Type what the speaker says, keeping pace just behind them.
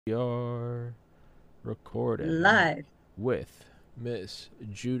You're recording Live. with Miss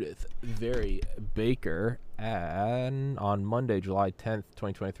Judyth Very Baker and on Monday, July 10th,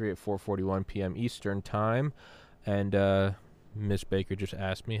 2023 at 4:41 p.m. Eastern Time. And Miss Baker just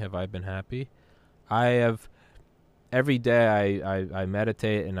asked me, have I been happy? I have. Every day I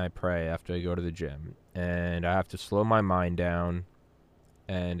meditate and I pray after I go to the gym. And I have to slow my mind down.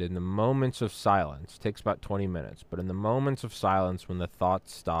 And in the moments of silence, it takes about 20 minutes, but in the moments of silence when the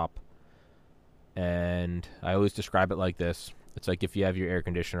thoughts stop, and I always describe it like this. It's like if you have your air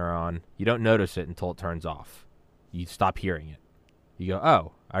conditioner on, you don't notice it until it turns off. You stop hearing it. You go,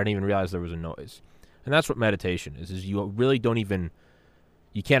 oh, I didn't even realize there was a noise. And that's what meditation is you really don't even,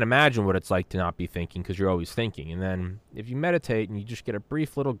 you can't imagine what it's like to not be thinking because you're always thinking. And then if you meditate and you just get a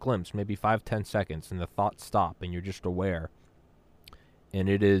brief little glimpse, maybe 5-10 seconds, and the thoughts stop and you're just aware. And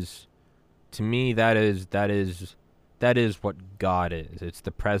it is, to me, that is what God is. It's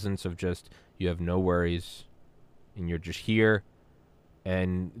the presence of just, you have no worries, and you're just here.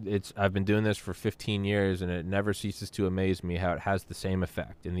 And I've been doing this for 15 years, and it never ceases to amaze me how it has the same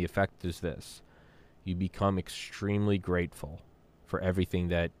effect. And the effect is this: you become extremely grateful for everything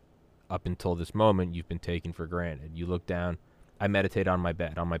that, up until this moment, you've been taking for granted. You look down. I meditate on my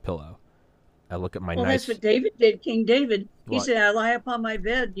bed, on my pillow. I look at my Well, that's nice. what David did, King David. He Well, said, I lie upon my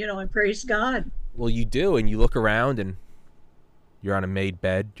bed, and praise God. well, you do, and you look around, and you're on a made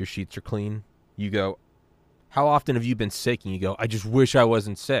bed. Your sheets are clean. You go, how often have you been sick? And you go, I just wish I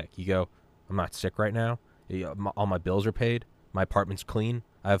wasn't sick. You go, I'm not sick right now. All my bills are paid. My apartment's clean.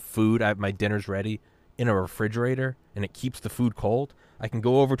 I have food. I have my dinner's ready in a refrigerator, and it keeps the food cold. I can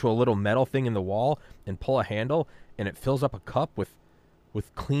go over to a little metal thing in the wall and pull a handle, and it fills up a cup with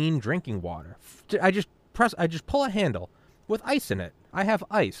clean drinking water. I just pull a handle with ice in it. I have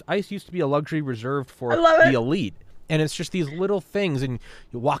ice. Ice used to be a luxury reserved I for love the it. elite. And it's just these little things, and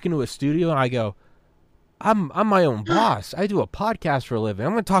you walk into a studio, and I go, I'm my own boss. I do a podcast for a living.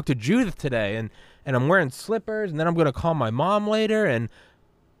 I'm going to talk to Judyth today, and I'm wearing slippers, and then I'm going to call my mom later, and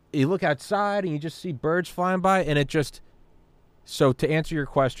you look outside, and you just see birds flying by, and it just... So to answer your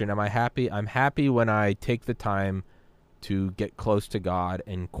question, am I happy? I'm happy when I take the time to get close to God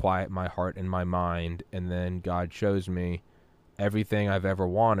and quiet my heart and my mind, and then God shows me everything I've ever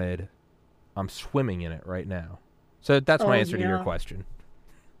wanted. I'm swimming in it right now. So that's my Oh, answer to your yeah. question.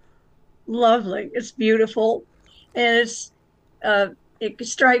 Lovely. It's beautiful. And it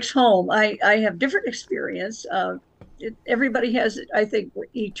strikes home. I have different experience. Everybody has, I think,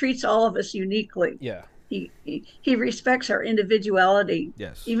 he treats all of us uniquely. Yeah. He respects our individuality,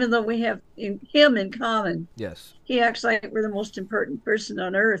 Yes. even though we have him in common. Yes. He acts like we're the most important person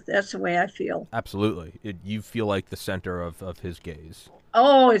on earth. That's the way I feel. Absolutely. You feel like the center of his gaze.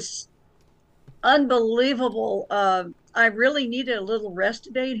 Oh, it's unbelievable. I really needed a little rest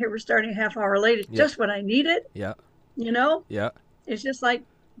today, and here we're starting a half hour late. It's Yeah. just what I needed. Yeah. You know, Yeah. it's just like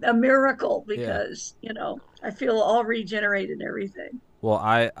a miracle Yeah. because I feel all regenerated and everything. Well,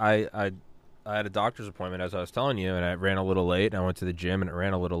 I had a doctor's appointment, as I was telling you, and I ran a little late. And I went to the gym, and it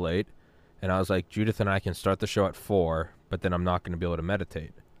ran a little late. And I was like, Judyth and I can start the show at 4, but then I'm not going to be able to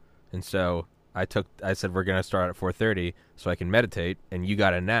meditate. And so I said, we're going to start at 4:30 so I can meditate, and you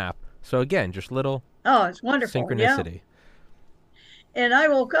got a nap. So again, just little Oh, it's wonderful. Yeah. synchronicity. And I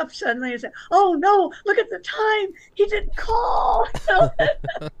woke up suddenly and said, "Oh no! Look at the time. He didn't call."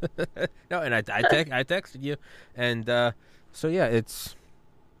 No, and I texted you. And so, yeah, it's,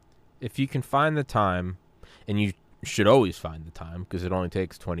 if you can find the time, and you should always find the time because it only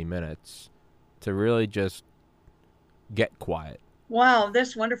takes 20 minutes to really just get quiet. Wow,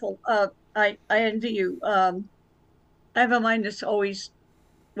 that's wonderful. I envy you. I have a mind that's always,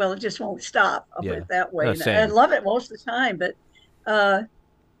 well, it just won't stop. I'll put Yeah. it that way. No, And I same. love it most of the time, but uh,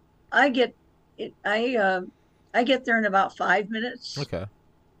 I get it. I get there in about 5 minutes. Okay.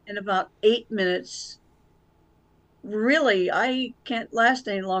 In about 8 minutes, really, I can't last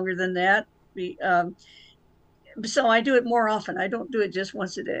any longer than that. So I do it more often. I don't do it just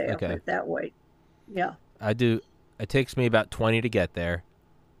once a day. I'll put Okay. it that way. Yeah. I do. It takes me about 20 to get there,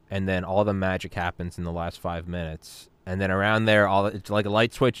 and then all the magic happens in the last 5 minutes. And then around there, it's like a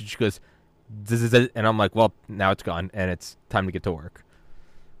light switch. It just goes, zzz, and I'm like, well, now it's gone, and it's time to get to work.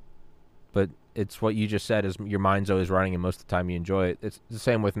 But it's what you just said, is your mind's always running, and most of the time you enjoy it. It's the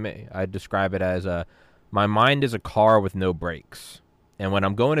same with me. I describe it as my mind is a car with no brakes. And when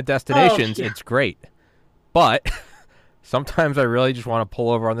I'm going to Oh, destinations, yeah. it's great. But sometimes I really just want to pull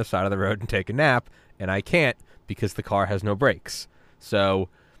over on the side of the road and take a nap, and I can't because the car has no brakes. So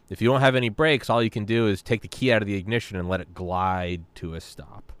if you don't have any brakes, all you can do is take the key out of the ignition and let it glide to a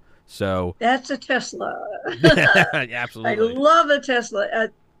stop. So That's a Tesla. I absolutely. love a Tesla.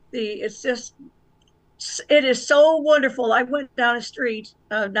 it's just, it is so wonderful. I went down a street,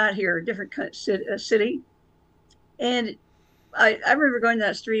 not here, a different city, and I remember going down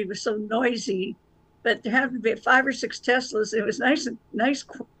that street. It was so noisy, but there happened to be 5 or 6 Teslas. It was nice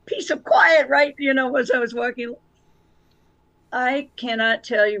piece of quiet, right? As I was walking. I cannot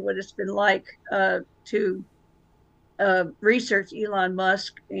tell you what it's been like to research Elon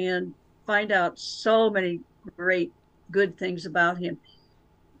Musk and find out so many great, good things about him.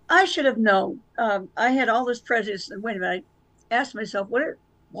 I should have known. I had all this prejudice, and wait a minute, I asked myself,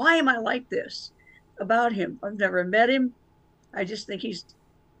 why am I like this about him? I've never met him. I just think he's.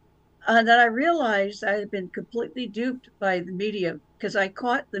 And then I realized I had been completely duped by the media because I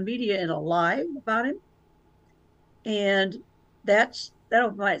caught the media in a lie about him, and that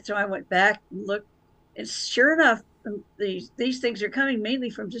my. So I went back and looked, and sure enough, these things are coming mainly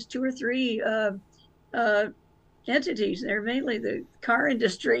from just 2 or 3 uh, entities. They're mainly the car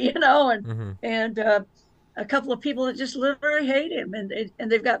industry, and Mm-hmm. and a couple of people that just literally hate him, and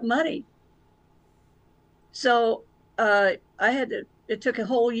they've got money. So I had to. It took a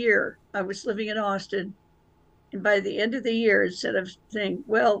whole year. I was living in Austin, and by the end of the year, instead of saying,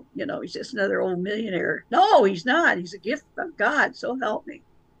 "Well, he's just another old millionaire," no, he's not. He's a gift from God. So help me.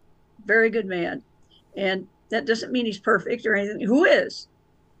 Very good man, and that doesn't mean he's perfect or anything. Who is?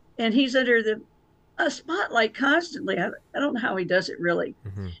 And he's under the a spotlight constantly. I don't know how he does it really,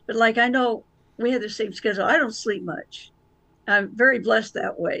 Mm-hmm. but like I know we have the same schedule. I don't sleep much. I'm very blessed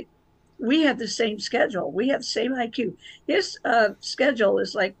that way. We have the same schedule. We have the same IQ. His schedule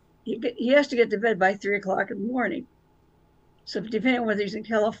is like he has to get to bed by 3 o'clock in the morning. So depending on whether he's in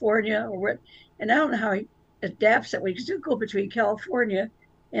California or what, and I don't know how he adapts that. We still go between California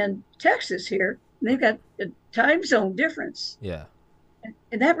and Texas here. And they've got a time zone difference, Yeah.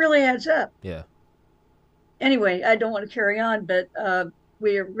 and that really adds up. Yeah. Anyway, I don't want to carry on, but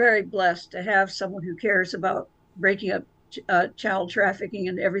we are very blessed to have someone who cares about breaking up child trafficking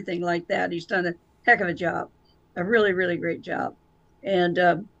and everything like that. He's done a heck of a job, a really, really great job. And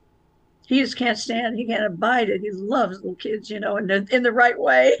he just can't stand, he can't abide it. He loves little kids, in the right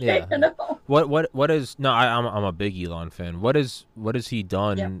way, Yeah. you know. What is no? I'm a big Elon fan. What has he Yeah.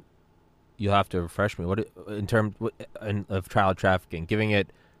 done? You'll have to refresh me. What in terms of child trafficking? Giving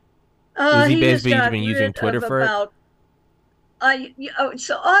it is he He has basically got been using rid Twitter of for it? about,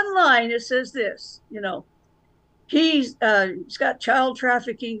 so online it says this, he's got child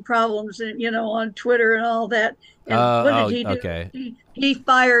trafficking problems, and on Twitter and all that. And what did Oh, he do? okay. He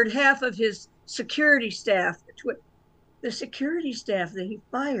fired half of his security staff. The security staff that he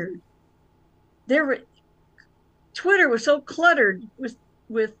fired, there were Twitter was so cluttered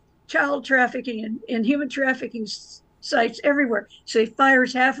with child trafficking and human trafficking sites everywhere. So he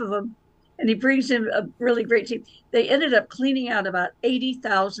fires half of them, and he brings in a really great team. They ended up cleaning out about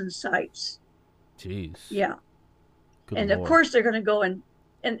 80,000 sites. Jeez. Yeah. Good And of lord. course they're going to go and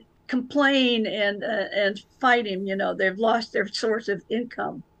complain and fight him. They've lost their source of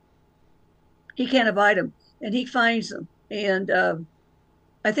income. He can't abide them, and he finds them. And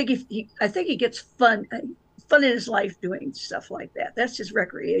I think he gets fun in his life doing stuff like that. That's his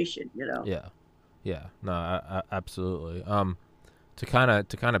recreation. Yeah. Yeah. No, absolutely. To kind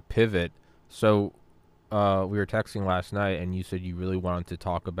of pivot. So, we were texting last night, and you said you really wanted to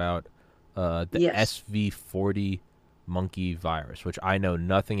talk about the Yes. SV-40 monkey virus, which I know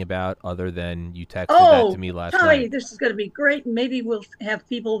nothing about other than you texted that to Oh, me last Tommy, night. this is going to be great. Maybe we'll have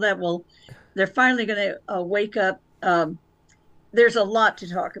people they're finally going to wake up. There's a lot to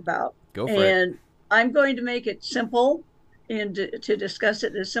talk about, Go for it. and I'm going to make it simple and to discuss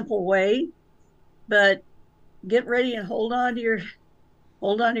it in a simple way. But get ready and hold on to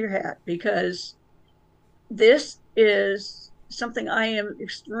your hat, because this is something I am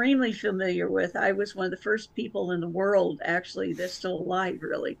extremely familiar with. I was one of the first people in the world, actually, that's still alive,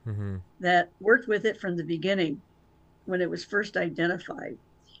 really, Mm-hmm. that worked with it from the beginning when it was first identified.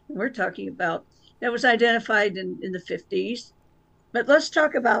 And we're talking about that was identified in the 50s. But let's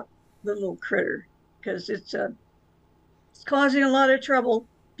talk about the little critter, because it's causing a lot of trouble.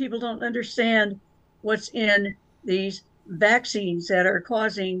 People don't understand what's in these vaccines that are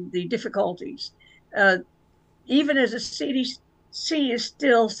causing the difficulties. Uh, Even as the CDC is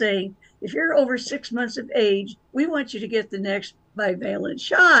still saying, if you're over 6 months of age, we want you to get the next bivalent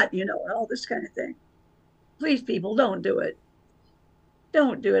shot, and all this kind of thing. Please, people, don't do it.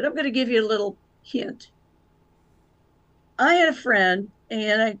 Don't do it. I'm going to give you a little hint. I had a friend,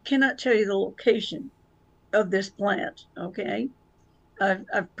 and I cannot tell you the location of this plant, okay?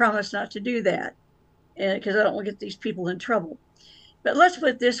 I've promised not to do that, because I don't want to get these people in trouble. But let's put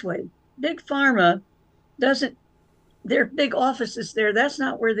it this way. Big Pharma doesn't their big offices there, that's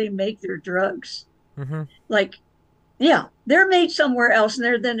not where they make their drugs. Mm-hmm. Like, yeah, they're made somewhere else,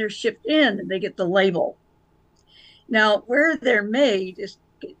 and they're shipped in, and they get the label. Now, where they're made is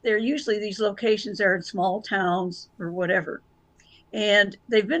they're usually these locations are in small towns or whatever, and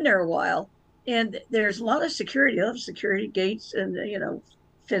they've been there a while. And there's a lot of security gates, and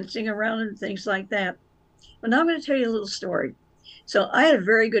fencing around and things like that. But now I'm going to tell you a little story. So I had a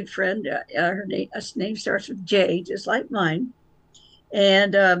very good friend. Her name starts with J, just like mine.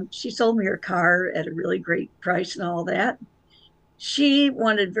 And she sold me her car at a really great price and all that. She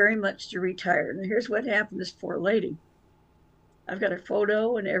wanted very much to retire. And here's what happened to this poor lady. I've got a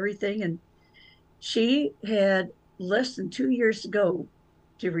photo and everything. And she had less than 2 years to go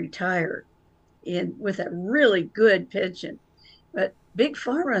to retire and with a really good pension. But Big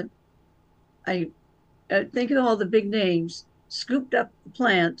Pharma, I think of all the big names, scooped up the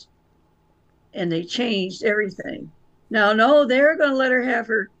plant and they changed everything. Now, no, they're going to let her have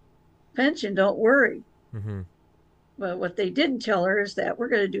her pension. Don't worry. Mm-hmm. But what they didn't tell her is that we're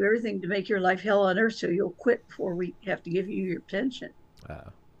going to do everything to make your life hell on earth so you'll quit before we have to give you your pension.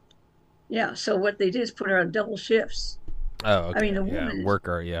 Yeah. So what they did is put her on double shifts. Oh, okay. I mean, the yeah, woman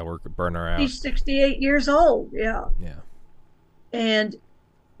worker, burn her out. she's 68 years old. Yeah. Yeah. And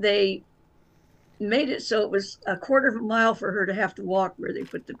they made it so it was a quarter of a mile for her to have to walk where they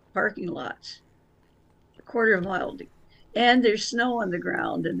put the parking lots. A quarter of a mile. And there's snow on the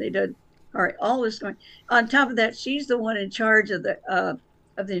ground, and they did all right. All this going on top of that, she's the one in charge of the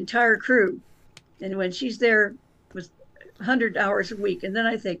entire crew, and when she's there with 100 hours a week. And then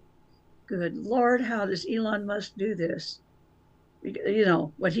I think, good Lord, how does Elon Musk do this?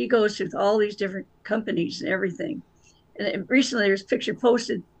 What he goes through with all these different companies and everything. And recently there's a picture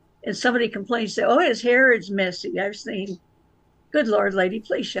posted, and somebody complains, say, "Oh, his hair is messy." I was thinking, good Lord, lady,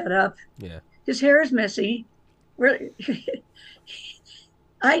 please shut up. Yeah. His hair is messy.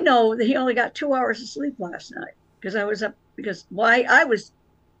 I know that he only got 2 hours of sleep last night because I was up, because why? I was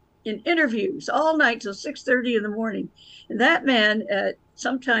in interviews all night till 6:30 in the morning. And that man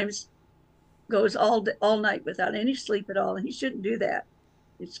sometimes goes all night without any sleep at all. And he shouldn't do that.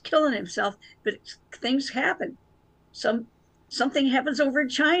 It's killing himself, but things happen. Something happens over in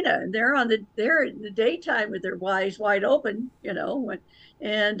China, and they're in the daytime with their eyes wide open,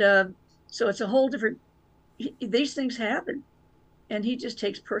 and so it's a whole different. These things happen, and he just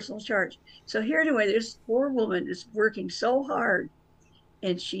takes personal charge. So here, anyway, this poor woman is working so hard,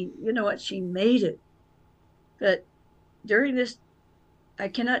 and she made it. But during this, I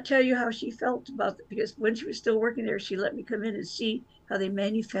cannot tell you how she felt about it, because when she was still working there, she let me come in and see how they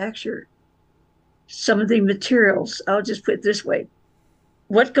manufacture some of the materials. I'll just put it this way.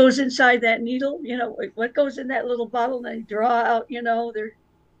 What goes inside that needle, what goes in that little bottle, and they draw out,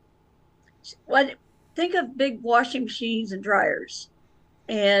 think of big washing machines and dryers.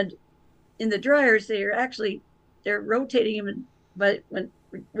 And in the dryers, they're rotating them. But when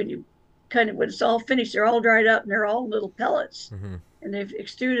it's all finished, they're all dried up and they're all little pellets. Mm-hmm. And they've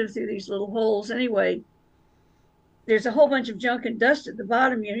extruded through these little holes anyway. There's a whole bunch of junk and dust at the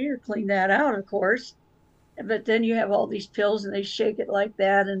bottom. You need to clean that out, of course. But then you have all these pills, and they shake it like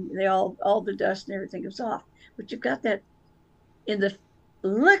that, and all the dust and everything comes off. But you've got that in the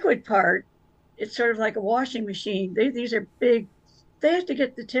liquid part. It's sort of like a washing machine. These are big. They have to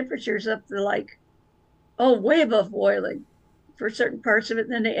get the temperatures up to way above boiling for certain parts of it.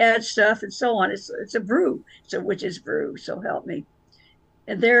 And then they add stuff and so on. It's a brew. It's a witch's brew. So help me.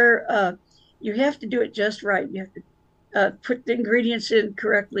 And you have to do it just right. You have to put the ingredients in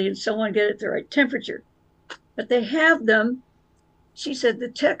correctly and so on, get it the right temperature. But they have them. She said the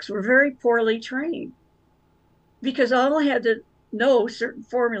techs were very poorly trained, because all I had to know certain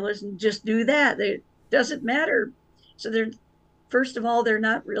formulas and just do that. It doesn't matter. So first of all, they're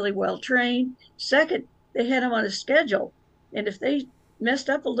not really well trained. Second, they had them on a schedule. And if they messed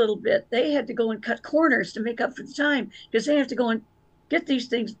up a little bit, they had to go and cut corners to make up for the time, because they have to go and get these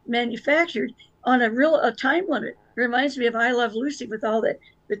things manufactured on a time limit. It reminds me of I Love Lucy, with all the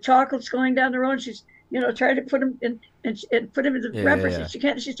chocolates going down the road. She's trying to put them in and put them in the wrappers.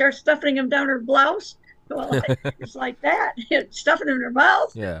 Yeah. And she starts stuffing them down her blouse. Well, it's like that, stuffing them in her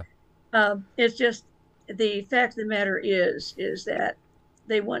mouth. Yeah. It's just, the fact of the matter is that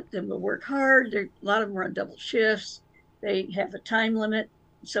they want them to work hard. A lot of them are on double shifts. They have a time limit.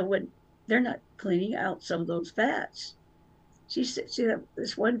 So when they're not cleaning out some of those vats, she said,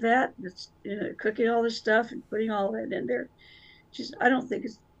 this one vat that's cooking all this stuff and putting all that in there. She said,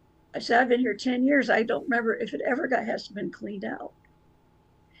 I said, I've been here 10 years. I don't remember if it ever has been cleaned out.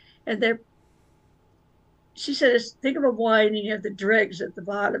 And she said, think of a wine, and you have the dregs at the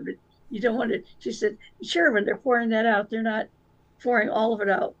bottom. You don't want to. She said, sure, when they're pouring that out, they're not pouring all of it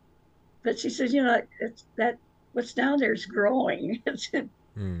out. But she says, it's that what's down there is growing.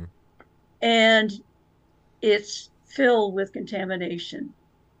 Mm. And it's filled with contamination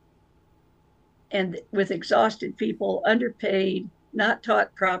and with exhausted people, underpaid, not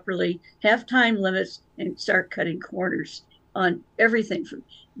taught properly, have time limits, and start cutting corners on everything.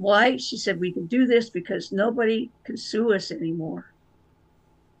 Why? She said, we can do this because nobody can sue us anymore.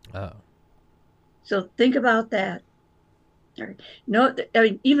 Oh. So think about that. No, I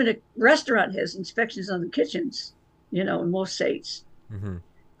mean, even a restaurant has inspections on the kitchens, in most states. Mm-hmm.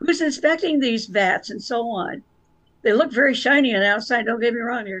 Who's inspecting these vats and so on? They look very shiny on the outside. Don't get me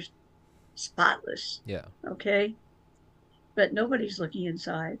wrong, they're spotless. Yeah. Okay. But nobody's looking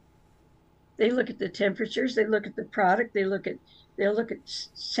inside. They look at the temperatures, they look at the product, they'll look at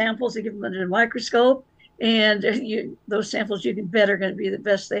samples, they give them under a microscope, and those samples you can bet are going to be the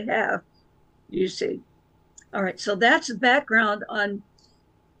best they have. You see. All right, so that's the background on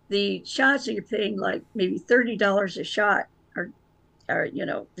the shots that you're paying, like maybe $30 a shot, or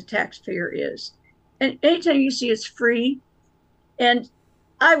the taxpayer is. And anytime you see it's free, and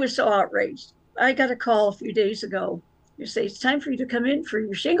I was so outraged. I got a call a few days ago. You say, it's time for you to come in for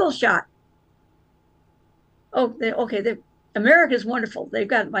your shingle shot. Oh, America's wonderful. They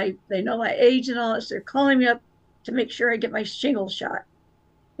know my age and all this. They're calling me up to make sure I get my shingle shot.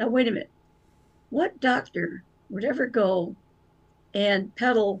 Now, wait a minute. What doctor would ever go and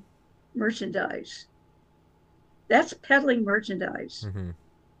peddle merchandise? That's peddling merchandise. Mm-hmm.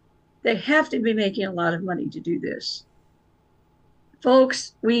 They have to be making a lot of money to do this.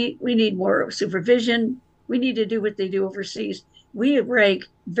 Folks, we need more supervision. We need to do what they do overseas. We rank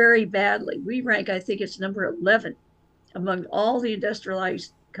very badly. We rank, I think it's number 11 among all the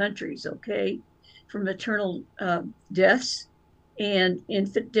industrialized countries, okay, for maternal deaths and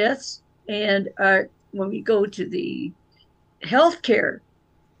infant deaths. And when we go to the healthcare,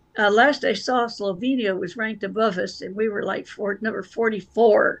 last I saw, Slovenia was ranked above us, and we were like number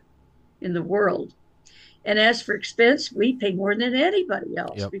 44 in the world. And as for expense, we pay more than anybody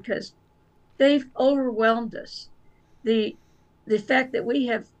else because they've overwhelmed us. The fact that we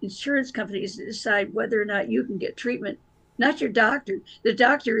have insurance companies that decide whether or not you can get treatment, not your doctor. The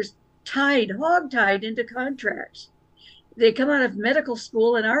doctor is hog-tied into contracts. They come out of medical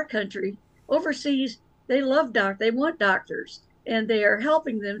school in our country. Overseas, they want doctors, and they are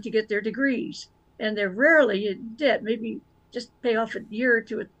helping them to get their degrees. And they're rarely in debt, maybe just pay off a year or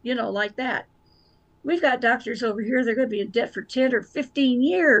two, like that. We've got doctors over here, they're going to be in debt for 10 or 15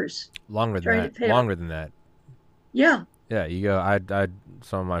 years. Longer than that. Yeah. Yeah, you go. I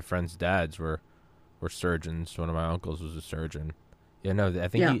some of my friends' dads were surgeons. One of my uncles was a surgeon. Yeah, no, I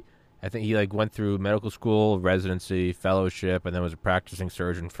think he like went through medical school, residency, fellowship, and then was a practicing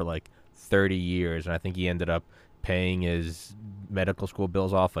surgeon for like 30 years. And I think he ended up paying his medical school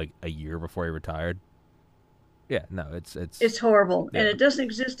bills off like a year before he retired. Yeah, no, it's horrible, and it doesn't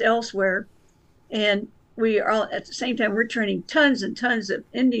exist elsewhere. And we are all, at the same time, we're training tons and tons of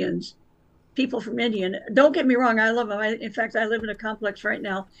people from India. And don't get me wrong, I love them. In fact, I live in a complex right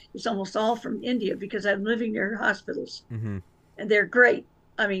now. It's almost all from India because I'm living near hospitals. Mm-hmm. And they're great.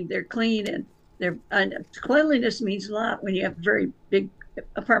 I mean, they're clean, and cleanliness means a lot when you have a very big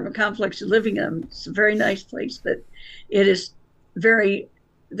apartment complex you're living in. It's a very nice place, but it is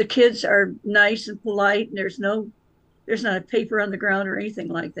the kids are nice and polite, and there's not a paper on the ground or anything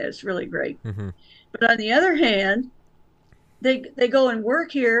like that. It's really great. Mm-hmm. But on the other hand, they go and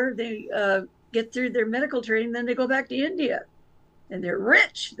work here. They get through their medical training, then they go back to India, and they're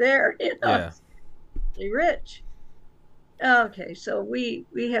rich there. They're rich. Okay, so we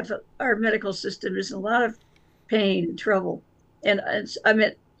have our medical system is in a lot of pain and trouble, and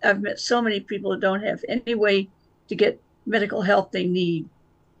I've met so many people who don't have any way to get medical help they need,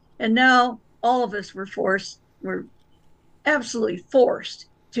 and now all of us we're absolutely forced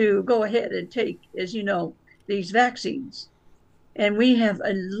to go ahead and take, as you know, these vaccines. And we have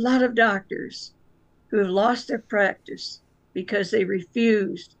a lot of doctors who have lost their practice because they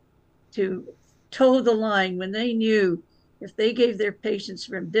refused to toe the line when they knew if they gave their patients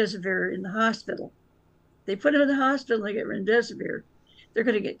remdesivir in the hospital, they put them in the hospital and they get remdesivir, they're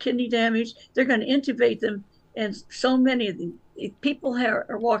going to get kidney damage, they're going to intubate them, and so many of the people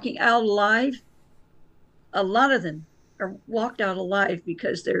are walking out alive. A lot of them are walked out alive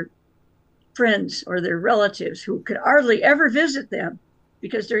because their friends or their relatives who could hardly ever visit them,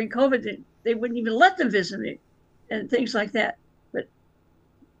 because during COVID, they wouldn't even let them visit me and things like that. But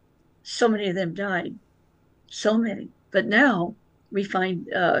so many of them died, so many. But now we find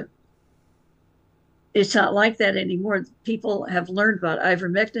It's not like that anymore. People have learned about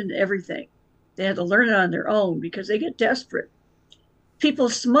ivermectin and everything. They had to learn it on their own because they get desperate. People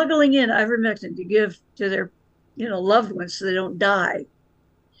smuggling in ivermectin to give to their, loved ones so they don't die.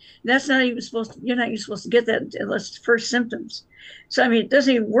 That's not even supposed to, you're not even supposed to get that unless it's first symptoms. So, I mean, it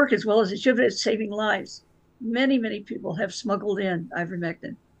doesn't even work as well as it should, but it's saving lives. Many, many people have smuggled in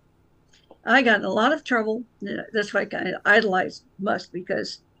ivermectin. I got in a lot of trouble. That's why I kind of idolized Musk,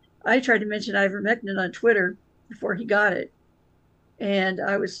 because I tried to mention ivermectin on Twitter before he got it. And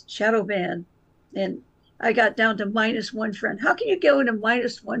I was shadow banned. And I got down to -1 friend. How can you go into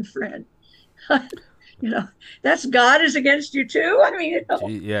 -1 friend? you know, that's God is against you too. I mean,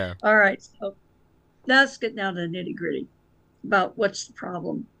 Gee, yeah. All right. So let's get down to the nitty gritty about what's the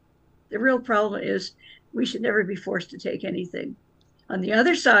problem. The real problem is we should never be forced to take anything. On the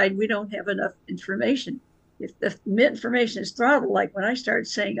other side, we don't have enough information. If the information is throttled, like when I started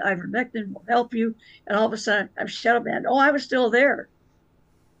saying ivermectin will help you, and all of a sudden I'm shadow banned. Oh, I was still there,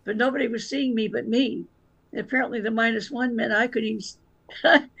 but nobody was seeing me but me. And apparently, the -1 meant I could even.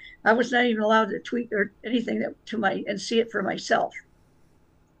 I was not even allowed to tweet or anything and see it for myself.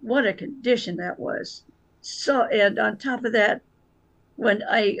 What a condition that was. So, and on top of that, when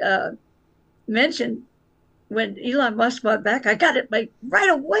I mentioned when Elon Musk bought back, I got it right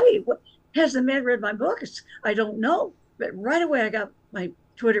away. Has the man read my book? I don't know, but right away I got my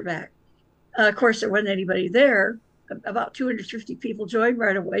Twitter back. Of course, there wasn't anybody there. About 250 people joined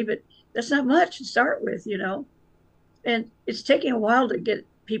right away, but that's not much to start with, And it's taking a while to get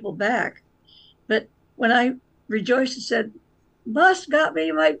people back. But when I rejoiced and said, Musk got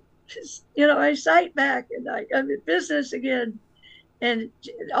me my site back, and I'm in business again. And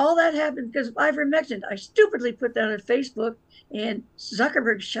all that happened because of ivermectin. I stupidly put that on Facebook, and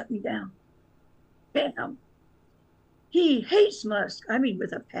Zuckerberg shut me down. Bam. He hates Musk, I mean,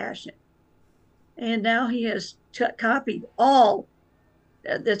 with a passion. And now he has copied all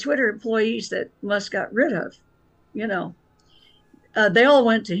the Twitter employees that Musk got rid of. They all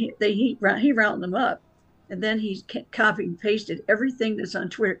went to him. He rounded them up. And then he copied and pasted everything that's on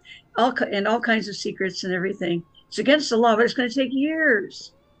Twitter, all kinds of secrets and everything. It's against the law, but it's going to take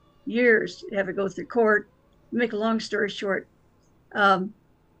years to have it go through court. Make a long story short.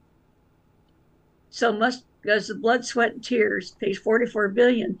 So Musk does the blood, sweat, and tears, pays $44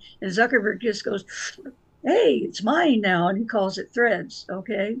 billion, and Zuckerberg just goes, hey, it's mine now, and he calls it Threads,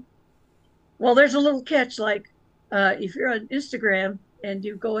 okay? Well, there's a little catch, like if you're on Instagram and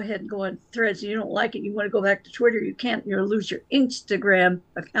you go ahead and go on Threads and you don't like it, you want to go back to Twitter, you can't. You'll lose your Instagram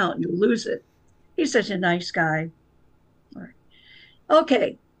account. You'll lose it. He's such a nice guy. All right.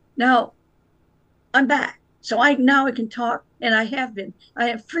 Okay, now I'm back. So now I can talk, and I have been. I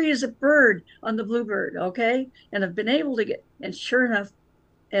am free as a bird on the Bluebird, okay? And I've been able to and sure enough,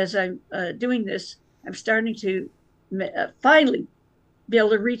 as I'm doing this, I'm starting to finally be able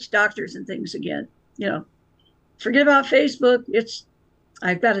to reach doctors and things again. Forget about Facebook.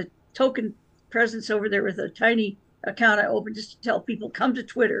 I've got a token presence over there with a tiny account I opened just to tell people, come to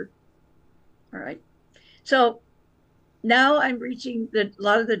Twitter. All right. So now I'm reaching a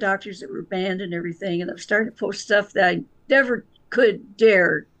lot of the doctors that were banned and everything, and I'm starting to post stuff that I never could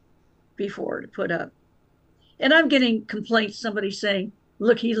dare before to put up. And I'm getting complaints, somebody saying,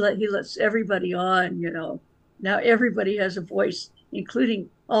 look, he lets everybody on, Now everybody has a voice, including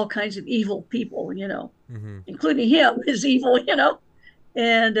all kinds of evil people, including him is evil,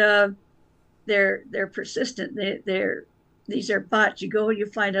 And they're persistent. These are bots. You go and you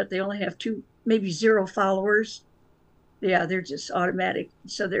find out they only have 2, maybe 0 followers. Yeah, they're just automatic.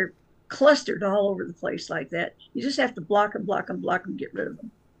 So they're clustered all over the place like that. You just have to block them, get rid of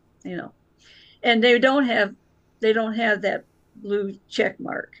them, And they don't have that blue check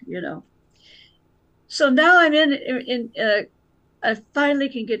mark, So now I'm I finally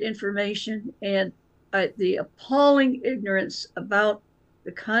can get information, and the appalling ignorance about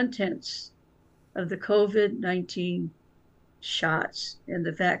the contents of the COVID-19 shots and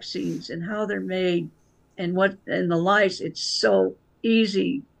the vaccines and how they're made and the lies. It's so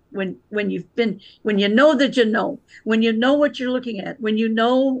easy when you know that when you know what you're looking at, when you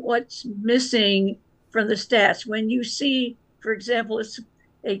know what's missing from the stats, when you see, for example, it's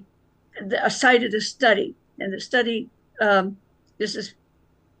a cited a study, and the study, this is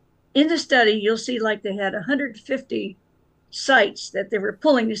in the study, you'll see like they had 150 sites that they were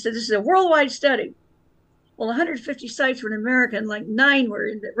pulling. They said this is a worldwide study. Well, 150 sites were in America, and like 9 were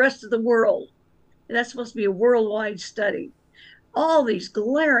in the rest of the world. And that's supposed to be a worldwide study. All these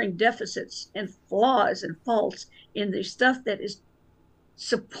glaring deficits and flaws and faults in the stuff that is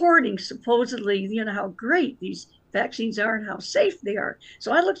supporting supposedly, how great these vaccines are and how safe they are.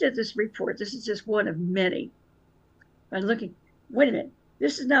 So I looked at this report. This is just one of many. I'm looking, wait a minute,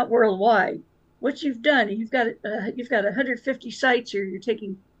 this is not worldwide. What you've done, you've got 150 sites here. You're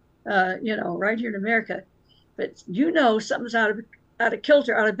taking, right here in America, but something's out of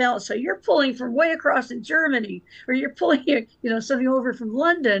kilter, out of balance. So you're pulling from way across in Germany, or you're pulling, something over from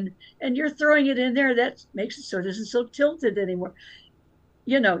London, and you're throwing it in there. That makes it so it isn't so tilted anymore.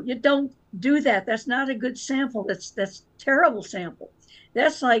 You don't do that. That's not a good sample. That's terrible sample.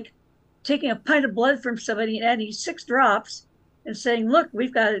 That's like taking a pint of blood from somebody and adding 6 drops and saying, look,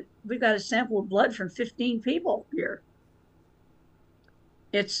 we've got a sample of blood from 15 people here.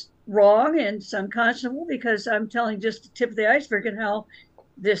 It's wrong and it's unconscionable, because I'm telling just the tip of the iceberg and how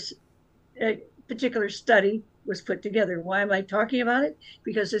this particular study was put together. Why am I talking about it?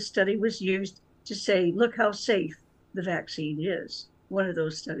 Because this study was used to say, look how safe the vaccine is. One of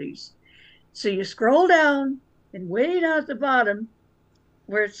those studies. So you scroll down, and way down at the bottom,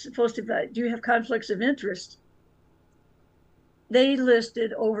 where it's supposed to be, do you have conflicts of interest? They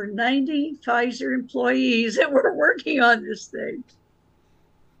listed over 90 Pfizer employees that were working on this thing.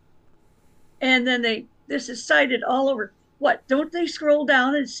 And then this is cited all over. What, don't they scroll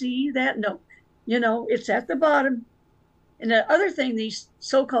down and see that? No, it's at the bottom. And the other thing these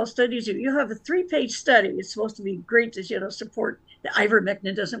so-called studies do, you have a 3-page study. It's supposed to be great to, support the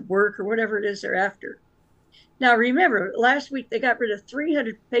ivermectin doesn't work or whatever it is they're after. Now, remember, last week they got rid of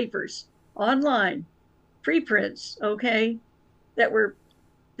 300 papers online, preprints, okay, that were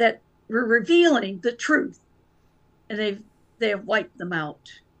revealing the truth, and they have wiped them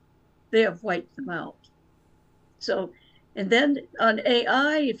out. They have wiped them out. So, and then on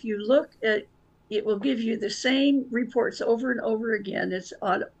AI, if you look at, it will give you the same reports over and over again. It's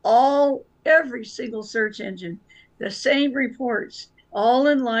on every single search engine, the same reports, all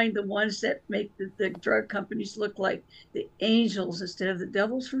in line, the ones that make the drug companies look like the angels instead of the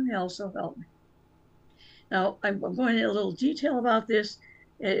devils from hell, so help me. Now, I'm going into a little detail about this.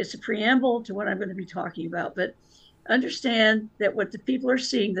 It's a preamble to what I'm going to be talking about, but understand that what the people are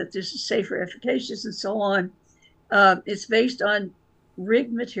seeing, that this is safer, efficacious, and so on, it's based on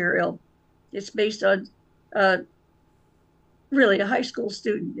rigged material. It's based on really a high school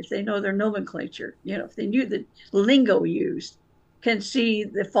student, if they know their nomenclature, if they knew the lingo used, can see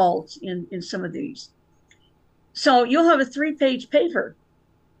the faults in some of these. So you'll have a 3-page paper,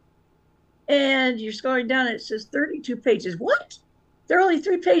 and you're scrolling down and it says 32 pages. What? There are only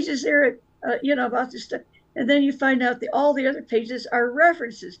 3 pages there, about this stuff. And then you find out that all the other pages are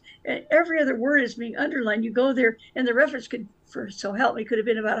references, and every other word is being underlined. You go there, and the reference could have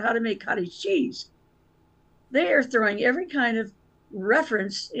been about how to make cottage cheese. They are throwing every kind of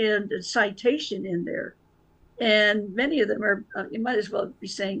reference and citation in there. And many of them are, you might as well be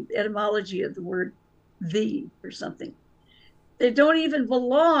saying the etymology of the word "the" or something. They don't even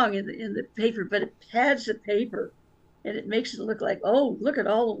belong in the paper, but it pads the paper, and it makes it look like, oh, look at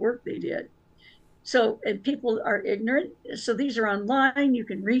all the work they did. So, and people are ignorant. So these are online. You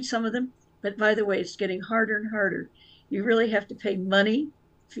can read some of them. But by the way, it's getting harder and harder. You really have to pay money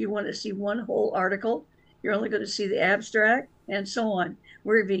if you want to see one whole article. You're only going to see the abstract and so on.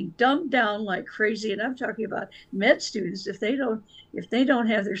 We're being dumbed down like crazy. And I'm talking about med students. If they don't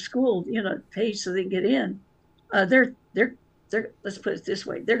have their school, paid so they can get in, they're let's put it this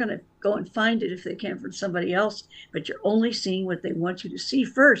way, they're going to go and find it if they can from somebody else, but you're only seeing what they want you to see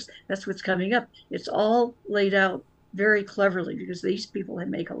first. That's what's coming up. It's all laid out very cleverly because these people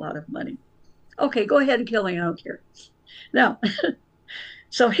make a lot of money. Okay, go ahead and kill me, I don't care. Now,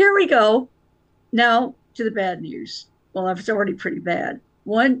 so here we go. Now to the bad news. Well, it's already pretty bad.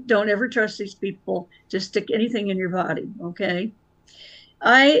 1, don't ever trust these people to stick anything in your body, okay?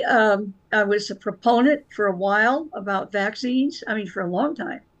 I was a proponent for a while about vaccines. I mean, for a long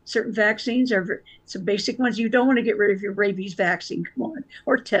time. Certain vaccines are some basic ones. You don't want to get rid of your rabies vaccine, come on,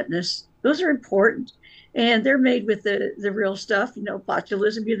 or tetanus. Those are important. And they're made with the real stuff,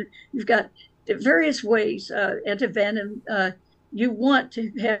 botulism. You've got various ways, antivenom. You want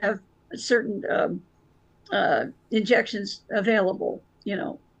to have certain injections available,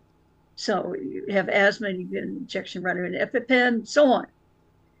 So you have asthma, and you get an injection right away, an EpiPen, so on.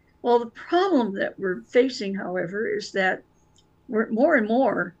 Well, the problem that we're facing, however, is that we're more and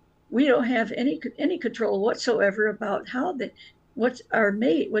more, we don't have any control whatsoever about what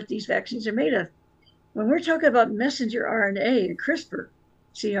these vaccines are made of. When we're talking about messenger RNA and CRISPR,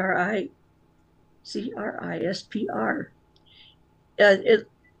 CRISPR,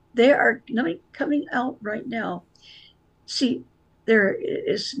 they are coming out right now. See, there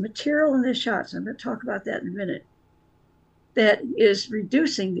is material in the shots, I'm going to talk about that in a minute, that is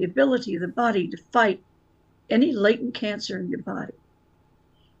reducing the ability of the body to fight any latent cancer in your body.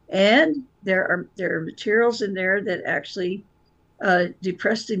 And there are materials in there that actually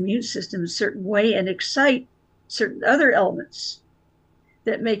depress the immune system a certain way and excite certain other elements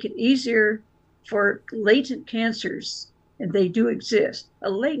that make it easier for latent cancers, and they do exist, a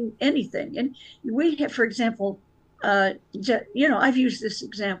latent anything. And we have, for example, I've used this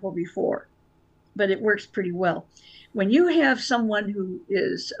example before, but it works pretty well. When you have someone who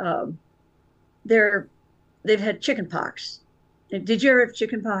is, they've had chicken pox. Did you ever have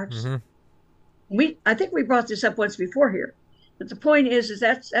chicken pox? I think we brought this up once before here, but the point is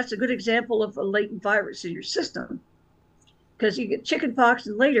that's a good example of a latent virus in your system, because you get chicken pox,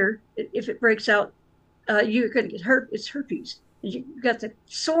 and later, if it breaks out, you're going to get hurt. It's herpes. And you've got the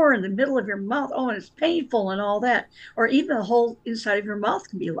sore in the middle of your mouth. Oh, and it's painful and all that. Or even the whole inside of your mouth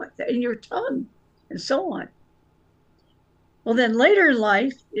can be like that, and your tongue, and so on. Well, then later in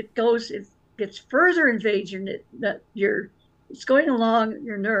life, it gets further invades it's going along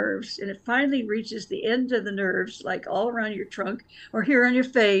your nerves, and it finally reaches the end of the nerves, like all around your trunk or here on your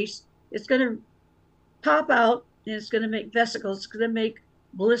face. It's going to pop out, and it's going to make vesicles. It's going to make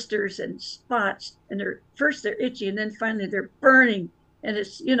blisters and spots, and they're itchy, and then finally they're burning, and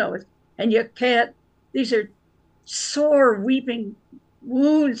and you can't. These are sore, weeping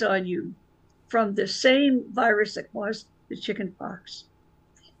wounds on you from the same virus that caused the chicken pox.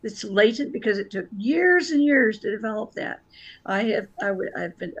 It's latent because it took years and years to develop that. I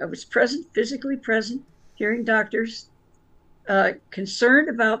was physically present, hearing doctors concerned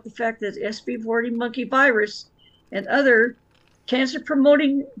about the fact that SV-40 monkey virus and other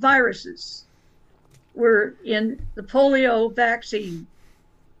cancer-promoting viruses were in the polio vaccine.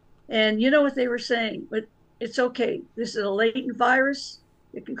 And you know what they were saying? But it's okay. This is a latent virus.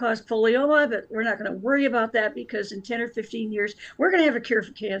 It can cause polioma, but we're not going to worry about that, because in 10 or 15 years, we're going to have a cure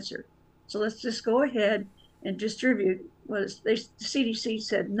for cancer. So let's just go ahead and distribute. The CDC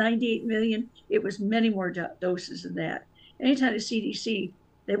said 98 million. It was many more doses than that. Anytime the CDC,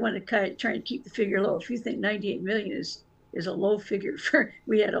 they want to try and keep the figure low. If you think 98 million is a low figure,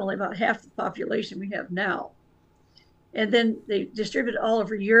 we had only about half the population we have now. And then they distribute all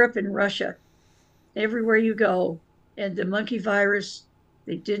over Europe and Russia, everywhere you go. And the monkey virus,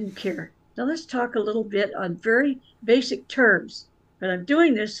 they didn't care. Now let's talk a little bit on very basic terms, but I'm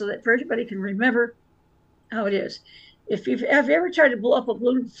doing this so that everybody can remember how it is. If you've ever tried to blow up a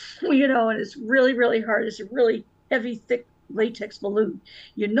balloon, and it's really, really hard, it's a really heavy, thick latex balloon,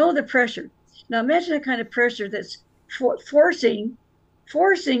 the pressure. Now imagine the kind of pressure that's forcing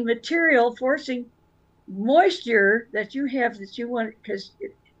material, forcing moisture that you have, that you want, because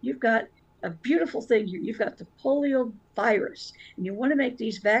you've got a beautiful thing here. You've got the polio virus, and you want to make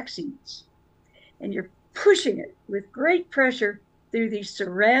these vaccines, and you're pushing it with great pressure through these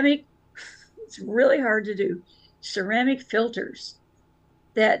ceramic, it's really hard to do, ceramic filters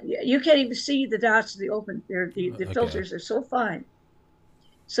that you can't even see the dots of the open. The filters are so fine.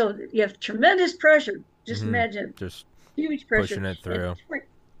 So you have tremendous pressure. Just imagine, just huge pressure. Pushing it through.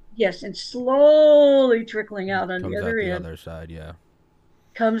 Yes, and slowly trickling out on the other end. The other side, yeah.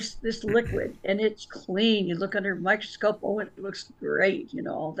 Comes this liquid, and it's clean. You look under a microscope, oh, it looks great,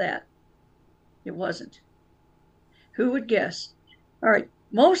 all that. It wasn't. Who would guess? All right,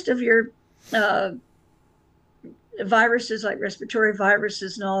 most of your viruses, like respiratory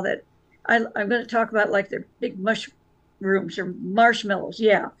viruses and all that, I'm going to talk about like they're big mushrooms or marshmallows.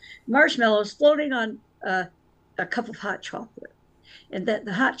 Yeah, marshmallows floating on a cup of hot chocolate. And that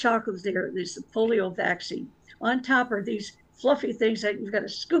the hot chocolate is the polio vaccine. On top are these fluffy things that you've got to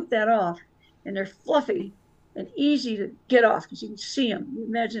scoop that off, and they're fluffy and easy to get off because you can see them. You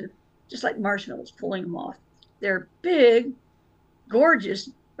imagine just like marshmallows, pulling them off. They're big, gorgeous.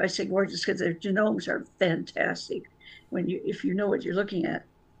 I say gorgeous because their genomes are fantastic. If you know what you're looking at,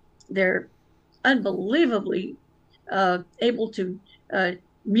 they're unbelievably able to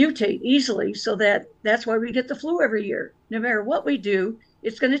mutate easily, so that's why we get the flu every year. No matter what we do,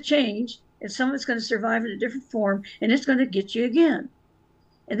 it's going to change, and some of it's going to survive in a different form, and it's going to get you again.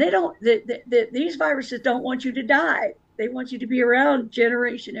 And these viruses don't want you to die. They want you to be around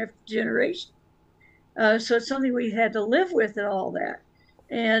generation after generation. So it's something we had to live with and all that.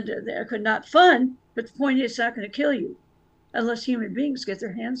 And they're not fun, but the point is it's not going to kill you unless human beings get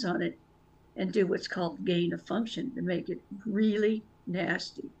their hands on it and do what's called gain of function to make it really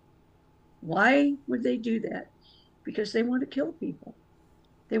nasty. Why would they do that? Because they want to kill people.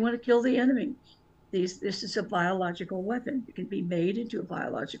 They want to kill the enemy. This is a biological weapon. It can be made into a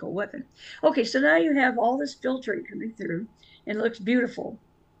biological weapon. Okay, so now you have all this filtrate coming through, and it looks beautiful.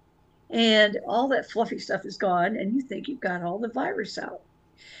 And all that fluffy stuff is gone, and you think you've got all the virus out.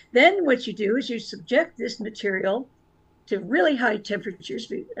 Then what you do is you subject this material to really high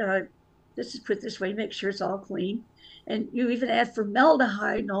temperatures. This is put this way, make sure it's all clean. And you even add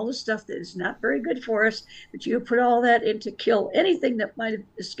formaldehyde and all the stuff that is not very good for us, but you put all that in to kill anything that might have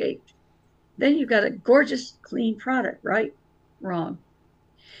escaped. Then you've got a gorgeous, clean product, right? Wrong.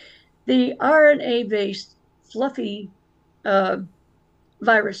 The RNA-based fluffy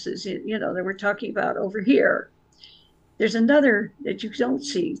viruses, that we're talking about over here, there's another that you don't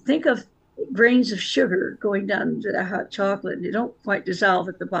see. Think of grains of sugar going down into the hot chocolate, and they don't quite dissolve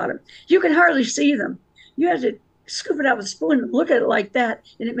at the bottom. You can hardly see them. You have to scoop it out with a spoon and look at it like that,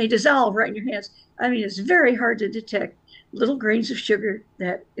 and it may dissolve right in your hands. I mean, it's very hard to detect little grains of sugar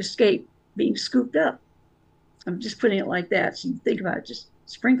that escape being scooped up. I'm just putting it like that, so you think about it, just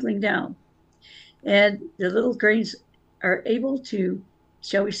sprinkling down. And the little grains are able to,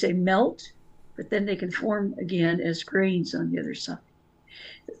 shall we say, melt, but then they can form again as grains on the other side.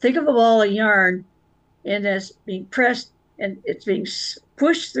 Think of a ball of yarn, and as being pressed, and it's being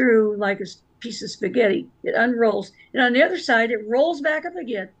pushed through like a piece of spaghetti. It unrolls, and on the other side, it rolls back up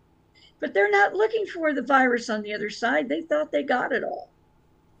again. But they're not looking for the virus on the other side. They thought they got it all.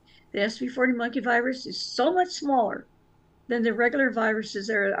 The SV-40 monkey virus is so much smaller than the regular viruses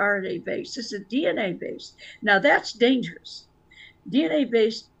that are RNA-based. This is DNA-based. Now, that's dangerous.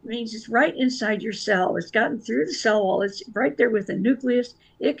 DNA-based means it's right inside your cell. It's gotten through the cell wall. It's right there with the nucleus.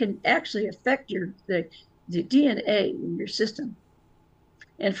 It can actually affect the DNA in your system.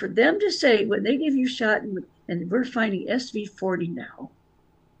 And for them to say, when they give you a shot, and we're finding SV-40 now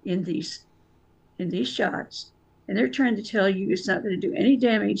in these shots, and they're trying to tell you it's not going to do any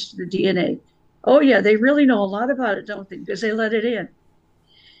damage to the DNA. Oh yeah, they really know a lot about it, don't they? Because they let it in.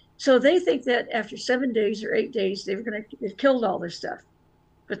 So they think that after 7 days or 8 days, they were going to have killed all this stuff.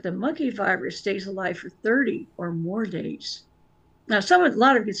 But the monkey virus stays alive for 30 or more days. Now, a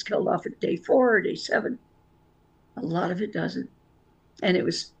lot of it gets killed off at day 4 or day 7. A lot of it doesn't. And it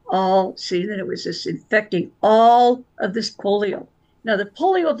was all, then it was just infecting all of this polio. Now, the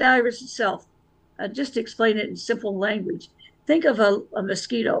polio virus itself, just to explain it in simple language, think of a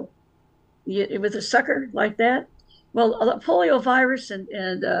mosquito with a sucker like that. Well, the polio virus and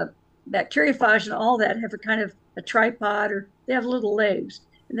bacteriophage and all that have a kind of a tripod, or they have little legs,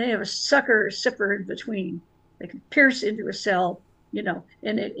 and they have a sucker or sipper in between. They can pierce into a cell,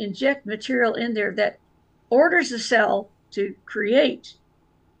 and it inject material in there that orders the cell to create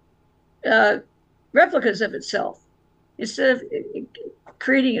replicas of itself. Instead of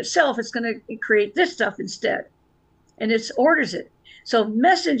creating itself, it's going to create this stuff instead, and it orders it. So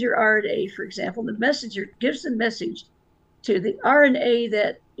messenger RNA, for example, the messenger gives the message to the RNA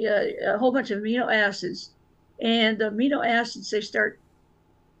that a whole bunch of amino acids, and the amino acids, they start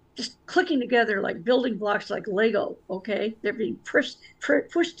just clicking together like building blocks, like Lego, okay? They're being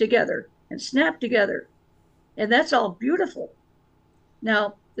pushed together and snapped together, and that's all beautiful.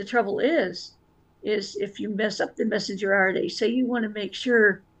 Now, the trouble is if you mess up the messenger RNA, say you want to make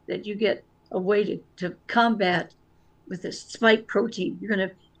sure that you get a way to combat with this spike protein,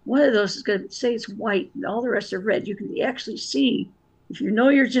 one of those is going to say it's white and all the rest are red. You can actually see, if you know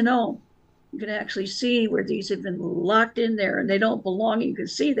your genome, you can actually see where these have been locked in there and they don't belong. You can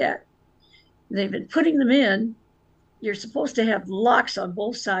see that. They've been putting them in. You're supposed to have locks on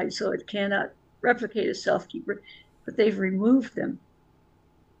both sides so it cannot replicate itself, but they've removed them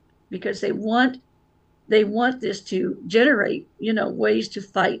because they want this to generate, ways to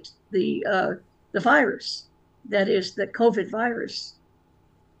fight the virus. That is the COVID virus.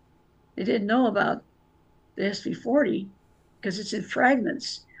 They didn't know about the SV-40 because it's in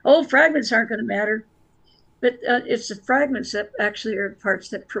fragments. Oh, fragments aren't going to matter, but it's the fragments that actually are parts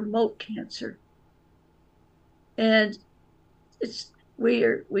that promote cancer. And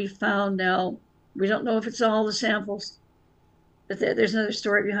we found now, we don't know if it's all the samples, but there's another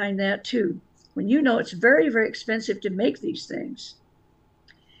story behind that too. When it's very, very expensive to make these things,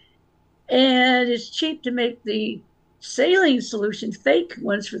 and it's cheap to make the saline solution, fake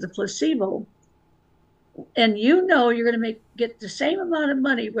ones for the placebo, and you're going to get the same amount of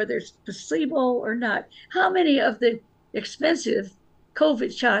money whether it's placebo or not. How many of the expensive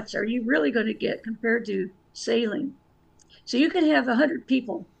COVID shots are you really going to get compared to saline? So you can have 100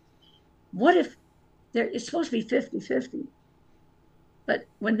 people. What if it's supposed to be 50-50? But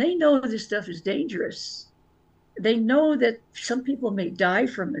when they know this stuff is dangerous, they know that some people may die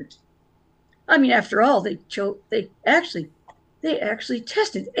from it. I mean, after all, they actually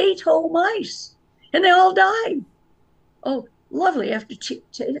tested 8 whole mice, and they all died. Oh, lovely. After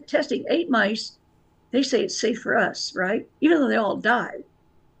testing 8 mice, they say it's safe for us, right? Even though they all died.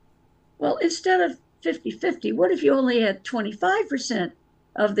 Well, instead of 50-50, what if you only had 25%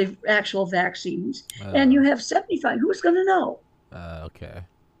 of the actual vaccines, and you Uh, have 75. Who's going to know? okay.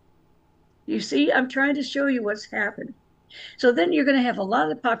 You see, I'm trying to show you what's happened. So then you're going to have a lot of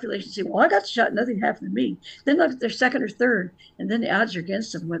the population say, well, I got the shot, nothing happened to me. Then look at their second or third, and then the odds are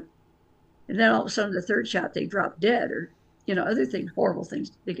against them. And then all of a sudden, the third shot, they drop dead, or, other things, horrible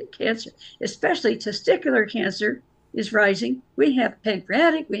things. They get cancer, especially testicular cancer is rising. We have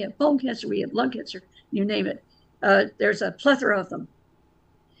pancreatic, we have bone cancer, we have lung cancer, you name it. There's a plethora of them.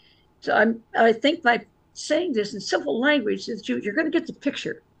 So I think by saying this in simple language, you're going to get the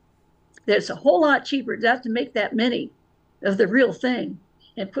picture that it's a whole lot cheaper not to make that many of the real thing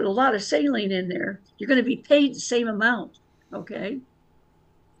and put a lot of saline in there. You're going to be paid the same amount, okay?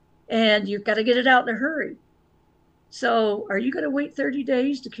 And you've got to get it out in a hurry. So are you going to wait 30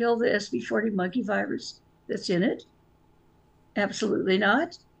 days to kill the SV-40 monkey virus that's in it? Absolutely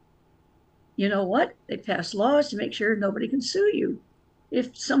not. You know what? They pass laws to make sure nobody can sue you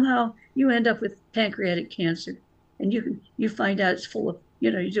if somehow you end up with pancreatic cancer and you find out it's full of,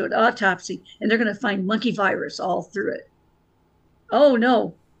 you do an autopsy and they're going to find monkey virus all through it. Oh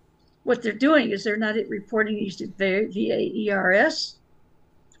no, what they're doing is they're not reporting these to VAERS.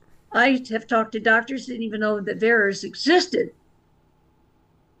 I have talked to doctors that didn't even know that VAERS existed.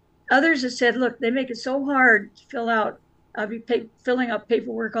 Others have said, look, they make it so hard to fill out. I'll be filling out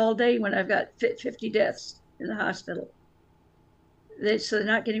paperwork all day when I've got 50 deaths in the hospital. So they're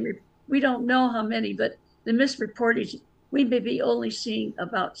not getting, we don't know how many, but the misreportage, we may be only seeing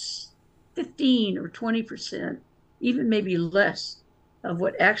about 15 or 20%, even maybe less of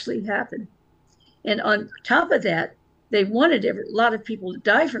what actually happened. And on top of that, they wanted a lot of people to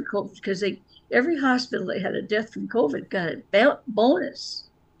die from COVID because every hospital that had a death from COVID got a bonus.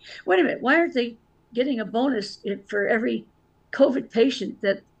 Wait a minute, why aren't they getting a bonus for every COVID patient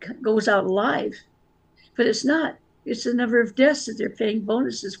that goes out alive? But it's not. It's the number of deaths that they're paying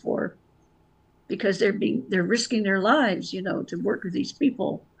bonuses for because they're risking their lives, to work with these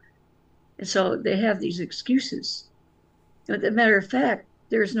people. And so they have these excuses. But as a matter of fact,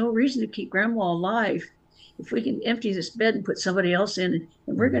 there's no reason to keep grandma alive if we can empty this bed and put somebody else in,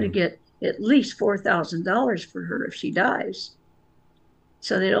 and we're going to get at least $4,000 for her if she dies.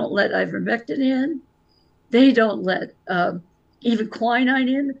 So they don't let ivermectin in. They don't let even quinine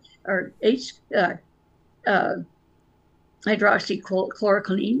in, or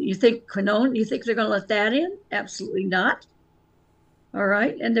hydroxychloroquine. You think quinone? You think they're going to let that in? Absolutely not. All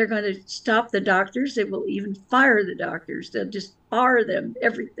right. And they're going to stop the doctors. They will even fire the doctors. They'll just bar them,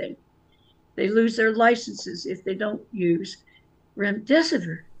 everything. They lose their licenses if they don't use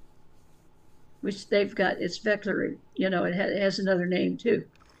remdesivir, which they've got. It's Veklury. It has another name too.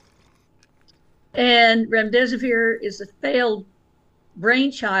 And remdesivir is a failed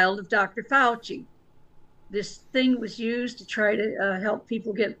brainchild of Dr. Fauci. This thing was used to try to help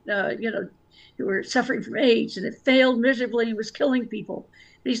people get, who were suffering from AIDS, and it failed miserably and was killing people.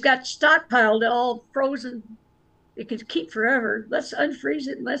 But he's got stockpiled all frozen. It can keep forever. Let's unfreeze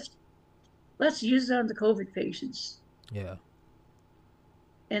it and let's use it on the COVID patients. Yeah.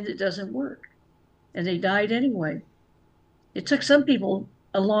 And it doesn't work. And they died anyway. It took some people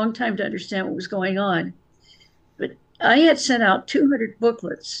a long time to understand what was going on. But I had sent out 200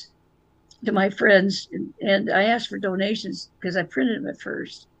 booklets to my friends, and I asked for donations because I printed them at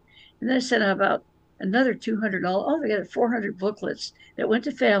first. And then I sent out about another 200, altogether 400 booklets that went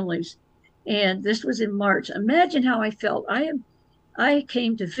to families. And this was in March. Imagine how I felt. I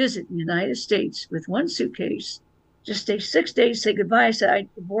came to visit the United States with one suitcase, just stay 6 days, say goodbye. I said,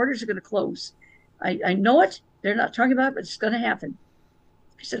 the borders are going to close. I know it. They're not talking about it, but it's going to happen.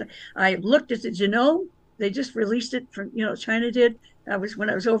 I said, I looked at the genome. They just released it from, China did. When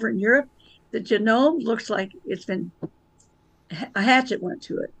I was over in Europe. The genome looks like it's been, a hatchet went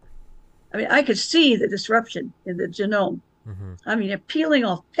to it. I mean, I could see the disruption in the genome. Mm-hmm. I mean, they're peeling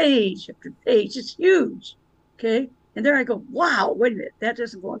off page after page. It's huge. Okay. And there I go, wow, wait a minute. That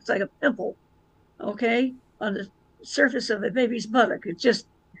doesn't look like a pimple. Okay. On the surface of a baby's buttock. It's just,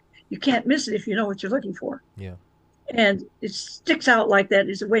 you can't miss it if you know what you're looking for. Yeah. And it sticks out like that.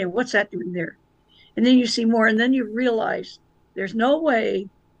 Is a way, what's that doing there? And then you see more, and then you realize there's no way,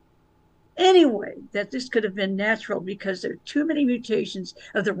 anyway, that this could have been natural because there are too many mutations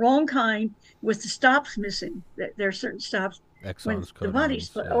of the wrong kind with the stops missing. There are certain stops Exons, when codons, the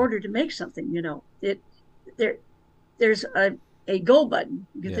body's ordered to make something, there's a go button.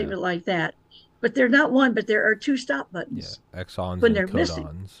 You can think of it like that. But they're not one, but there are two stop buttons. Yeah, exons when and they're codons.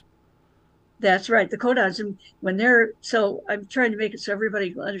 Missing. That's right, the codons. And when they're, I'm trying to make it so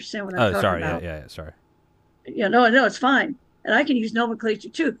everybody will understand what I'm talking about. Yeah, sorry. No, it's fine. And I can use nomenclature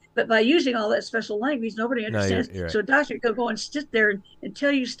too, but by using all that special language, nobody No, understands. you're right. So a doctor could go and sit there and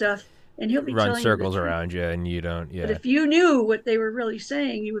tell you stuff, and he'll be Run telling you the circles truth. around you, and you don't. But Yeah, if you knew what they were really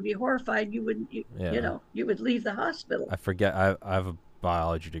saying, you would be horrified. You wouldn't, yeah. you would leave the hospital. I forget. I have a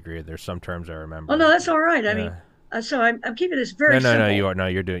biology degree. There's some terms I Oh no, remember. that's all right. I mean, Yeah. so I'm keeping this No, very no, no. You simple. are no.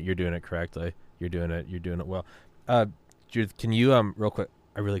 You're doing it correctly. You're doing it well. Uh, Judith, can you real quick?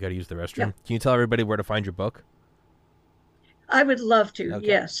 I really got to use the Yeah, restroom. Can you tell everybody where to find your book? I would love to. Okay.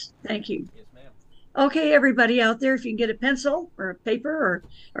 Yes, thank you. Yes, ma'am. Okay, everybody out there, if you can get a pencil or a paper,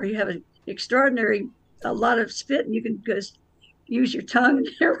 or you have an extraordinary a lot of spit, and you can just use your tongue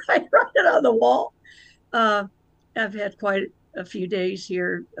and write it on the wall. Uh, I've had quite a few days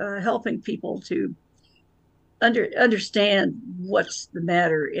here helping people to understand what's the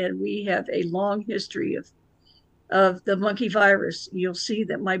matter, and we have a long history of the monkey virus. You'll see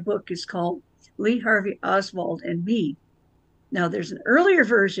that my book is called Lee Harvey Oswald and Me. Now, there's an earlier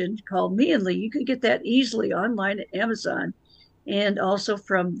version called Me and Lee. You can get that easily online at Amazon and also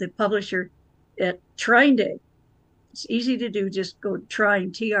from the publisher at Trine Day. It's easy to do. Just go to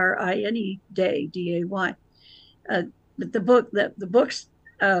Trine, Trine Day, Day. But the books,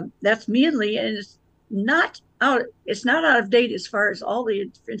 that's Me and Lee, and it's not out. It's not out of date as far as all the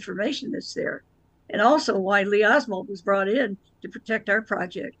information that's there, and also why Lee Oswald was brought in to protect our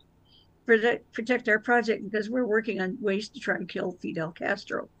project. Protect our project because we're working on ways to try and kill Fidel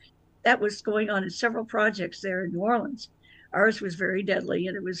Castro. That was going on in several projects there in New Orleans. Ours was very deadly,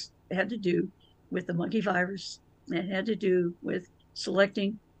 and it had to do with the monkey virus. It had to do with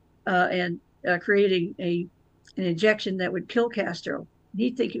selecting and creating an injection that would kill Castro.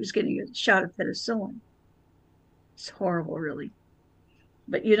 He'd think he was getting a shot of penicillin. It's horrible, really.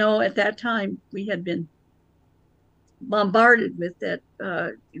 But at that time we had been bombarded with that.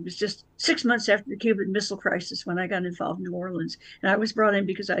 It was just 6 months after the Cuban Missile Crisis when I got involved in New Orleans, and I was brought in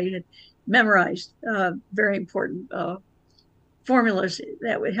because I had memorized very important formulas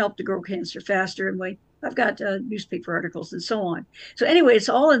that would help to grow cancer faster. And I've got newspaper articles and so on. So anyway, it's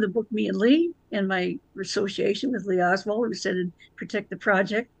all in the book Me and Lee, and my association with Lee Oswald, who said to protect the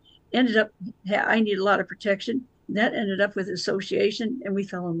project. Ended up, I needed a lot of protection. And that ended up with association, and we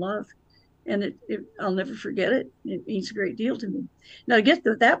fell in love. And I'll never forget it. It means a great deal to me. Now, to get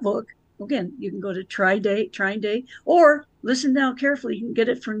that book, again, you can go to Trine Day, or listen now carefully. You can get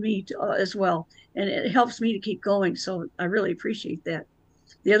it from me as well. And it helps me to keep going. So I really appreciate that.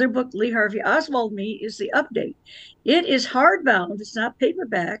 The other book, Lee Harvey Oswald Me, is the update. It is hardbound. It's not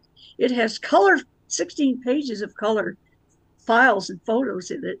paperback. It has 16 pages of color files and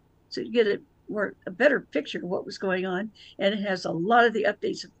photos in it. So you get a better picture of what was going on. And it has a lot of the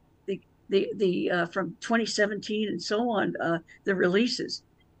updates of the from 2017 and so on, the releases.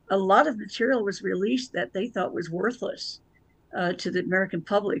 A lot of material was released that they thought was worthless to the American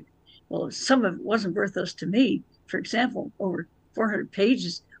public. Well, some of it wasn't worthless to me. For example, over 400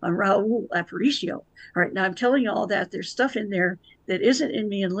 pages on Raul Aparicio. All right, now I'm telling you all that. There's stuff in there that isn't in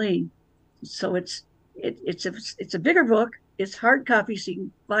Me and Lee. So it's a bigger book. It's hard copy, so you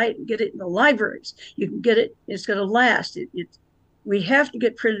can buy it and get it in the libraries. You can get it. It's going to last. We have to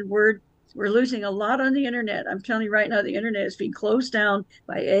get printed word. We're losing a lot on the internet. I'm telling you right now, the internet is being closed down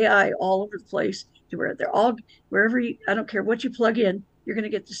by AI all over the place to where they're all, I don't care what you plug in, you're going to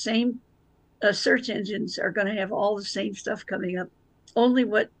get the same search engines are going to have all the same stuff coming up. Only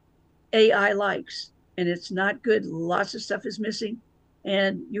what AI likes. And it's not good. Lots of stuff is missing.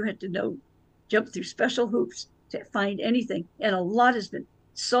 And you have to jump through special hoops to find anything. And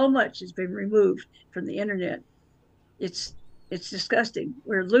so much has been removed from the internet. It's disgusting.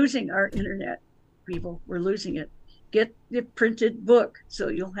 We're losing our internet, people. We're losing it. Get the printed book so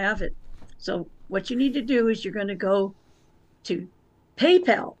you'll have it. So what you need to do is you're going to go to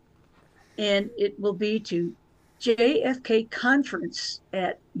PayPal, and it will be to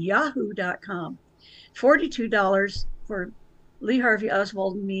jfkconference@yahoo.com. $42 for Lee Harvey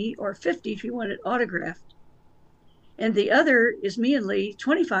Oswald and Me, or $50 if you want it autographed. And the other is Me and Lee,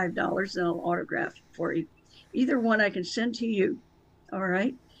 $25, and I'll autograph for you. Either one I can send to you. All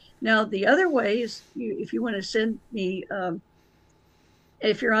right. Now, the other way is if you want to send me,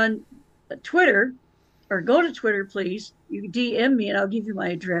 if you're on Twitter, or go to Twitter, please, you DM me and I'll give you my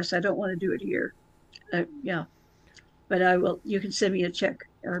address. I don't want to do it here. Yeah. But I will. You can send me a check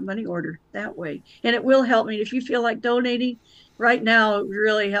or money order that way. And it will help me. If you feel like donating right now, it would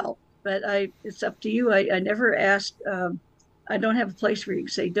really help. But it's up to you. I never ask. I don't have a place where you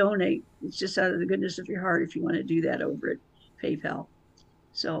can say donate. It's just out of the goodness of your heart if you want to do that over at PayPal.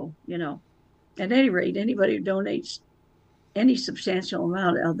 So, at any rate, anybody who donates any substantial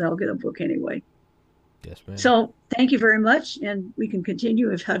amount, they'll get a book anyway. Yes, ma'am. So thank you very much, and we can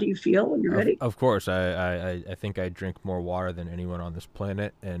continue. If how do you feel when you're ready? Of course, I think I drink more water than anyone on this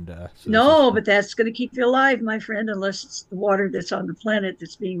planet, and so this is No, but that's going to keep you alive, my friend, unless it's the water that's on the planet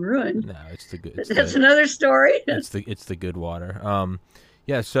that's being ruined. no, it's the good, But that's another story. it's the good water.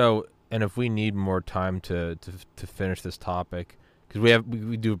 Yeah. So, and if we need more time to finish this topic, because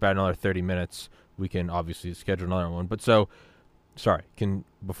we do about another 30 minutes, we can obviously schedule another one. But so, sorry, can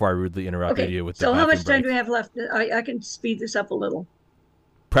before I rudely interrupted Okay, you with the so how bathroom much time break, do we have left? I can speed this up a little.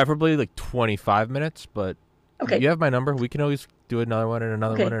 preferably like 25 minutes. But Okay, you have my number. We can always do another one and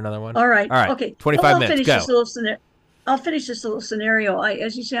another one okay, and another one. all right, All right, okay. Well, 25 minutes. Go. I'll finish this little scenario.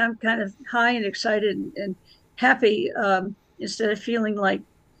 As you say, I'm kind of high and excited and happy instead of feeling like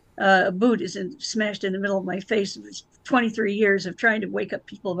a boot is smashed in the middle of my face. It was 23 years of trying to wake up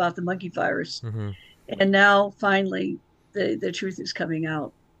people about the monkey virus. Mm-hmm. And now finally the truth is coming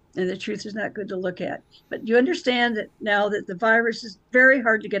out. And the truth is not good to look at. But you understand that now that the virus is very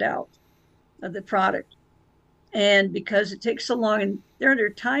hard to get out of the product. And because it takes so long and they're under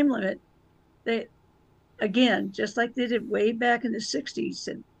a time limit, they again, just like they did way back in the 60s,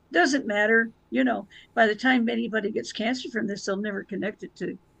 it doesn't matter. By the time anybody gets cancer from this, they'll never connect it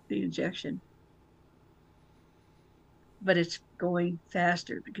to the injection. But it's going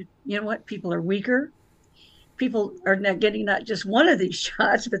faster because you know what? People are weaker. People are not getting not just one of these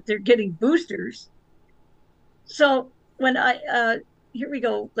shots, but they're getting boosters. So when here we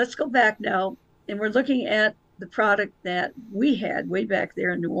go, let's go back now, and we're looking at the product that we had way back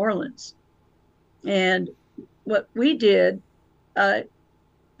there in New Orleans. And what we did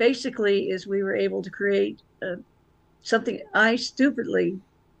basically is we were able to create something. I stupidly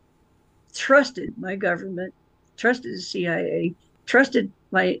trusted my government, trusted the CIA, trusted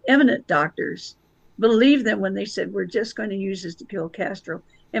my eminent doctors, believed them when they said, we're just going to use this to kill Castro.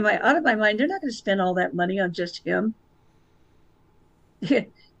 Am I out of my mind? They're not going to spend all that money on just him.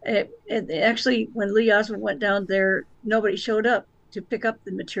 Actually, when Lee Osmond went down there, nobody showed up to pick up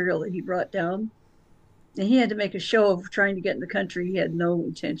the material that he brought down. And he had to make a show of trying to get in the country. He had no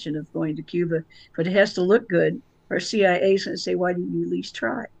intention of going to Cuba, but it has to look good, or CIA is going to say, why didn't you at least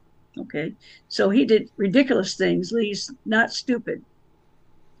try? Okay. So he did ridiculous things. Lee's not stupid.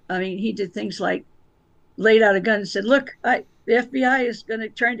 I mean, he did things like laid out a gun and said, look, the FBI is going to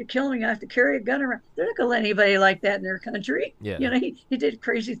try to kill me. I have to carry a gun around. They're not going to let anybody like that in their country. Yeah. He did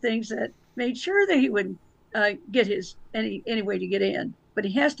crazy things that made sure that he wouldn't get any way to get in. But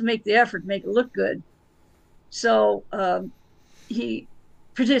he has to make the effort, make it look good. So he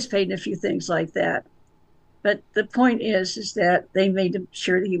participated in a few things like that. But the point is that they made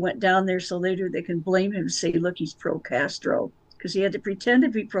sure that he went down there so later they can blame him and say, look, he's pro-Castro, because he had to pretend to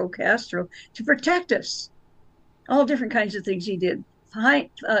be pro-Castro to protect us. All different kinds of things he did.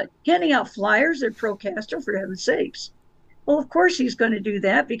 Handing out flyers, they're pro-Castro, for heaven's sakes. Well, of course he's going to do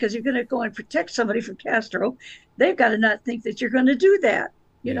that, because you're going to go and protect somebody from Castro. They've got to not think that you're going to do that,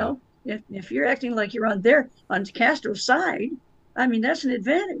 you know. If you're acting like you're on Castro's side, I mean, that's an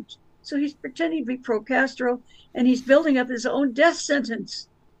advantage. So he's pretending to be pro-Castro, and he's building up his own death sentence.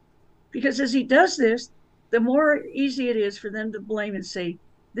 Because as he does this, the more easy it is for them to blame and say,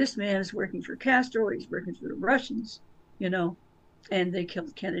 this man is working for Castro, or he's working for the Russians, and they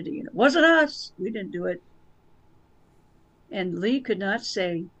killed Kennedy. And it wasn't us. We didn't do it. And Lee could not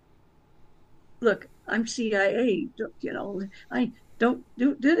say, look, I'm CIA, I don't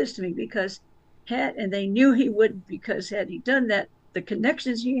do this to me, because and they knew he wouldn't, because had he done that, the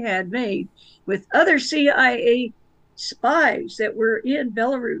connections he had made with other CIA spies that were in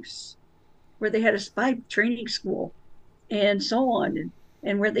Belarus, where they had a spy training school and so on,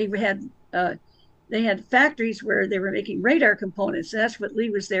 and where they had factories where they were making radar components. That's what Lee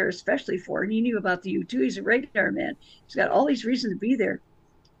was there especially for, and he knew about the U-2. He's a radar man. He's got all these reasons to be there.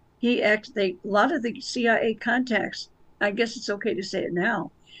 A lot of the CIA contacts, I guess it's okay to say it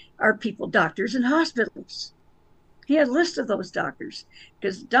now, are people, doctors in hospitals. He had a list of those doctors,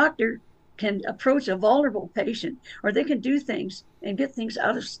 because a doctor can approach a vulnerable patient, or they can do things and get things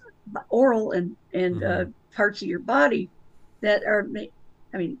out of oral and parts of your body that are,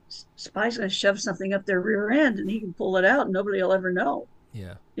 I mean, spy's going to shove something up their rear end and he can pull it out and nobody will ever know.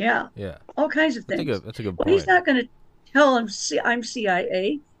 Yeah. All kinds of things. That's a good point. Well, he's not going to tell him, I'm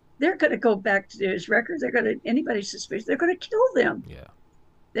CIA. They're going to go back to his records. They're going to, anybody suspicious, they're going to kill them.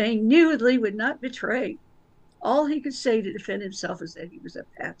 They knew Lee would not betray. All he could say to defend himself is that he was a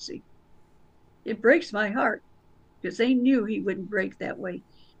patsy. It breaks my heart, because they knew he wouldn't break that way.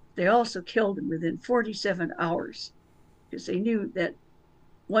 They also killed him within 47 hours, because they knew that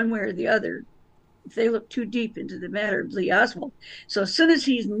one way or the other, if they looked too deep into the matter of Lee Oswald. So as soon as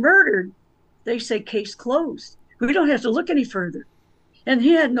he's murdered, they say case closed. We don't have to look any further. And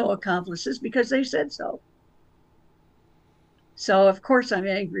he had no accomplices because they said so. So of course I'm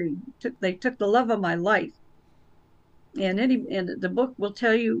angry. They took the love of my life. And the book will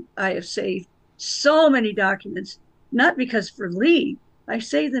tell you I have saved so many documents, not because for Lee. I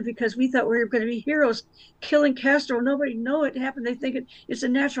saved them because we thought we were going to be heroes killing Castro. Nobody know it happened. They think it's a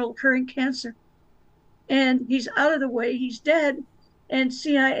natural occurring cancer. And he's out of the way. He's dead. And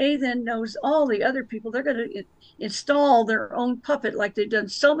CIA then knows all the other people. They're going to install their own puppet like they've done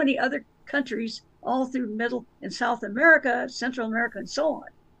so many other countries all through Middle and South America, Central America, and so on.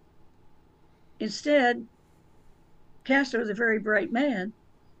 Instead, Castro is a very bright man,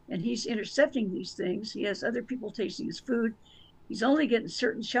 and he's intercepting these things. He has other people tasting his food. He's only getting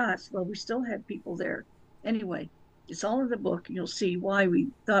certain shots. Well, we still have people there. Anyway, it's all in the book. You'll see why we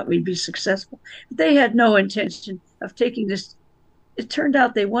thought we'd be successful. But they had no intention of taking this. It turned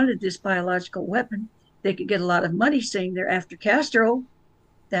out they wanted this biological weapon. They could get a lot of money saying they're after Castro.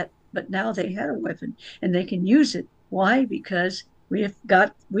 But now they had a weapon and they can use it. Why? Because we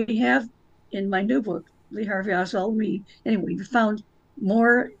have in my new book, Lee Harvey Oswald, we found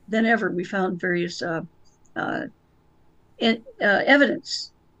more than ever. We found various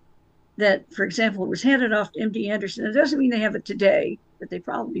evidence that, for example, it was handed off to MD Anderson. It doesn't mean they have it today, but they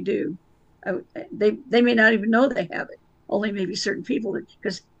probably do. They may not even know they have it. Only maybe certain people,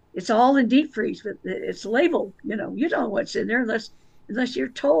 because it's all in deep freeze, but it's labeled. You don't know what's in there unless you're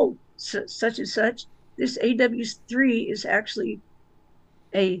told such and such. This AW3 is actually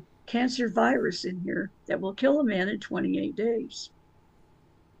a cancer virus in here that will kill a man in 28 days.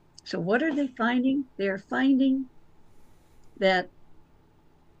 So what are they finding? They are finding that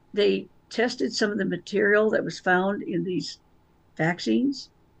they tested some of the material that was found in these vaccines.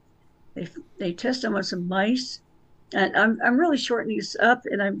 They test them on some mice. And I'm really shortening this up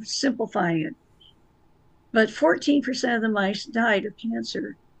and I'm simplifying it. But 14% of the mice died of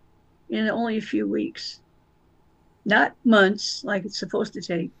cancer in only a few weeks, not months like it's supposed to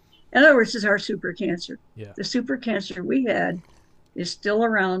take. In other words, it's our super cancer. Yeah. The super cancer we had is still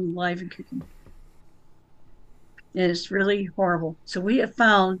around, live and kicking. And it's really horrible. So we have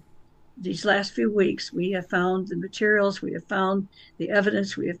found these last few weeks, we have found the materials, we have found the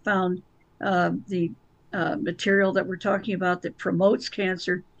evidence, we have found the material that we're talking about that promotes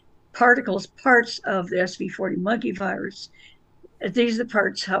cancer, particles, parts of the SV-40 monkey virus. These are the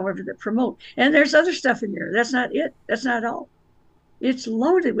parts, however, that promote. And there's other stuff in there. That's not it. That's not all. It's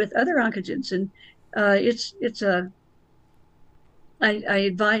loaded with other oncogens. And I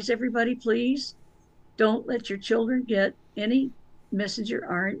advise everybody, please, don't let your children get any messenger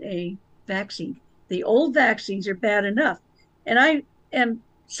RNA vaccine. The old vaccines are bad enough. And I am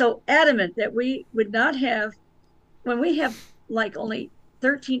so adamant that we would not have, when we have like only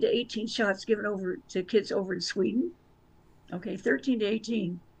 13 to 18 shots given over to kids over in Sweden, okay, 13 to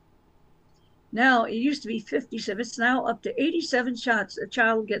 18. Now, it used to be 57. It's now up to 87 shots a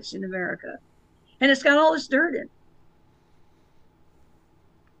child gets in America. And it's got all this dirt in.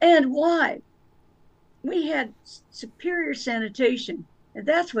 And why? We had superior sanitation. And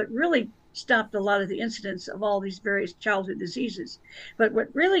that's what really stopped a lot of the incidents of all these various childhood diseases. But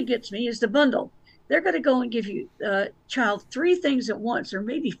what really gets me is the bundle. They're going to go and give you child 3 things at once, or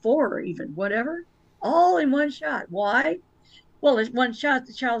maybe 4 or even whatever, all in one shot. Why? Well, it's one shot.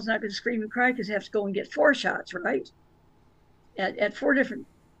 The child's not going to scream and cry because they have to go and get 4 shots, right? At 4 different.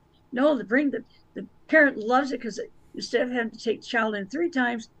 No, the parent loves it because instead of having to take the child in 3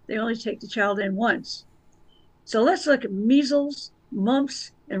 times, they only take the child in once. So let's look at measles,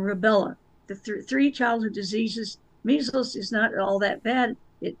 mumps, and rubella, the 3 childhood diseases. Measles is not all that bad.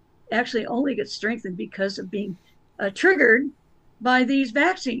 It actually only gets strengthened because of being triggered by these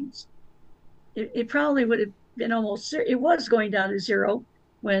vaccines. It probably would have been it was going down to 0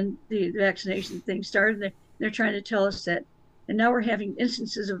 when the vaccination thing started. They're trying to tell us that, and now we're having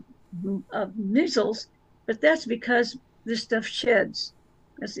instances of measles, but that's because this stuff sheds.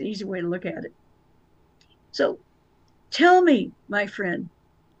 That's the easy way to look at it. So tell me, my friend,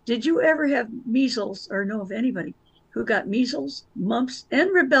 did you ever have measles or know of anybody who got measles, mumps, and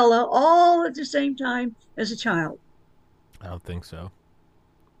rubella all at the same time as a child? I don't think so.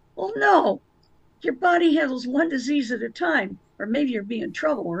 Well, no. Your body handles one disease at a time, or maybe you're being in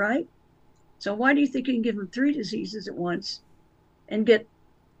trouble, right? So why do you think you can give them 3 diseases at once and get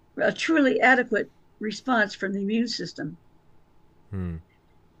a truly adequate response from the immune system?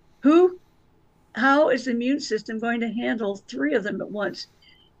 How is the immune system going to handle 3 of them at once?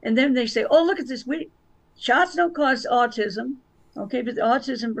 And then they say, oh, look at this. Shots don't cause autism. Okay, but the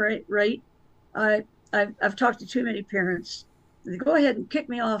autism rate, I've talked to too many parents Go ahead and kick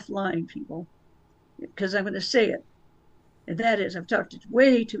me offline, people, because I'm going to say it. And that is, I've talked to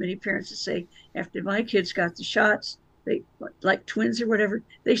way too many parents that say after my kids got the shots, they like twins or whatever,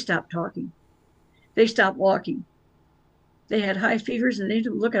 they stopped talking. They stopped walking. They had high fevers and they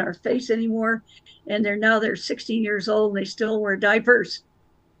didn't look at our face anymore. And they're 16 years old and they still wear diapers.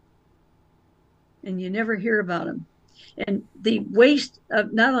 And you never hear about them. And the waste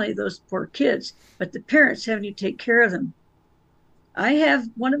of not only those poor kids, but the parents having to take care of them. I have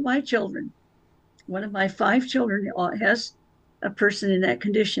one of my children, one of my 5 children has a person in that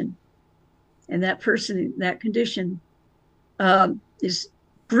condition. And that person in that condition is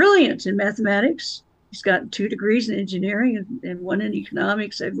brilliant in mathematics. He's got 2 degrees in engineering and 1 in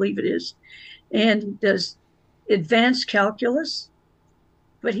economics, I believe it is, and does advanced calculus,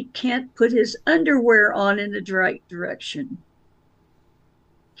 but he can't put his underwear on in the right direction.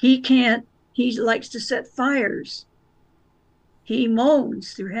 He likes to set fires. He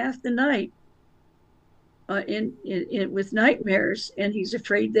moans through half the night with nightmares, and he's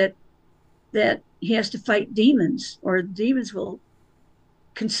afraid that he has to fight demons, or demons will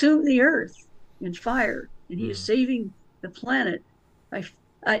consume the earth in fire, and he is saving the planet.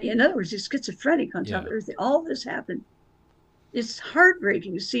 In other words, he's schizophrenic on top of Earth. All this happened. It's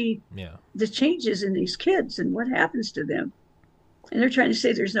heartbreaking to see the changes in these kids and what happens to them. And they're trying to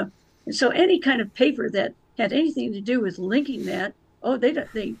say there's no. And so any kind of paper that had anything to do with linking that,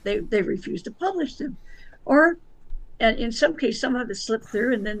 they refuse to publish them, and in some cases, some of it slipped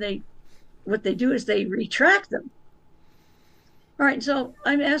through, and then what they do is they retract them. All right, so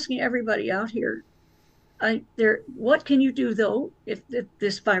I'm asking everybody out here, what can you do though if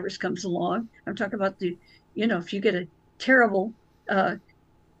this virus comes along? I'm talking about if you get a terrible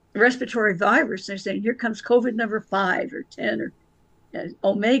respiratory virus, they're saying here comes COVID number 5 or 10 or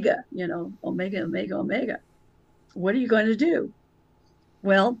Omega, Omega. What are you going to do?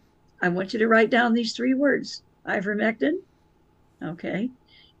 Well, I want you to write down these 3 words: ivermectin, okay,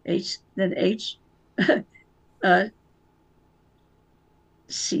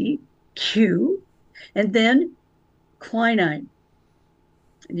 CQ, and then quinine.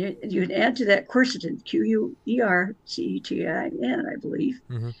 And you'd add to that quercetin, Quercetin, I believe,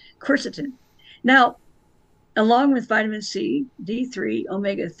 quercetin. Now, along with vitamin C, D3,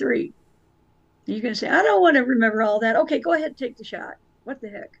 omega-3. You're going to say, I don't want to remember all that. Okay, go ahead and take the shot. What the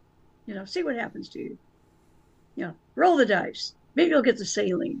heck? See what happens to you. Roll the dice. Maybe you'll get the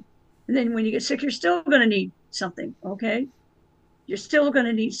saline. And then when you get sick, you're still going to need something, okay? You're still going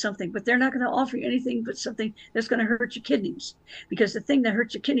to need something, but they're not going to offer you anything but something that's going to hurt your kidneys, because the thing that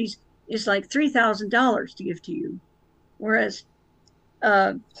hurts your kidneys is like $3,000 to give to you. Whereas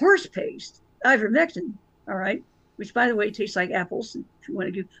horse paste, ivermectin, all right, which by the way tastes like apples. If you want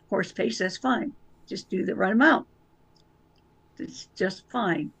to do horse paste, that's fine. Just do the right amount. It's just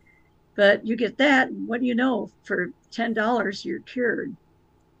fine. But you get that, and what do you know? For $10, you're cured.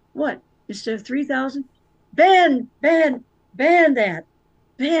 What? Instead of 3,000? Ban that.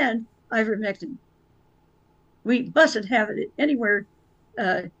 Ban ivermectin. We mustn't have it anywhere.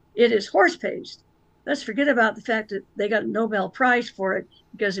 It is horse paste. Let's forget about the fact that they got a Nobel Prize for it,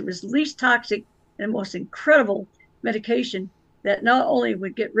 because it was the least toxic and most incredible medication that not only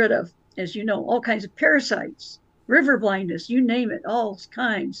would get rid of, as you know, all kinds of parasites, river blindness, you name it, all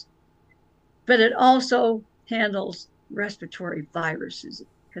kinds, but it also handles respiratory viruses,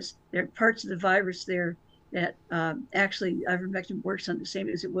 because there are parts of the virus there that actually ivermectin works on the same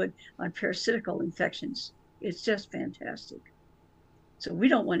as it would on parasitical infections. It's just fantastic. So we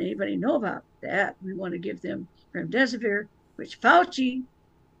don't want anybody to know about that. We want to give them remdesivir, which Fauci,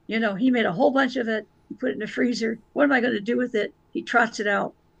 he made a whole bunch of it. He put it in the freezer. What am I going to do with it? He trots it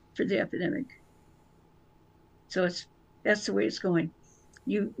out for the epidemic. So that's the way it's going.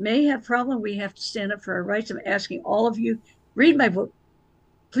 You may have a problem. We have to stand up for our rights. I'm asking all of you, read my book.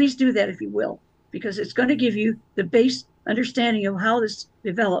 Please do that if you will, because it's going to give you the base understanding of how this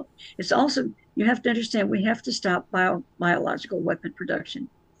developed. It's also, you have to understand, we have to stop biological weapon production.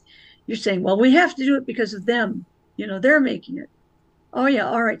 You're saying, well, we have to do it because of them. They're making it. Oh yeah,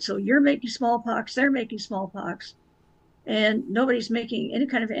 all right, so you're making smallpox, they're making smallpox, and nobody's making any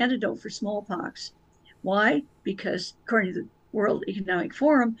kind of antidote for smallpox. Why? Because according to the World Economic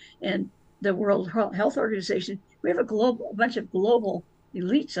Forum and the World Health Organization, we have a bunch of global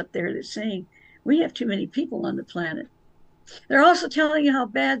elites up there that's saying we have too many people on the planet. They're also telling you how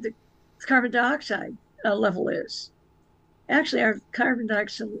bad the carbon dioxide level is. Actually, our carbon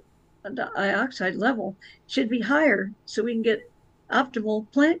dioxide level should be higher so we can get optimal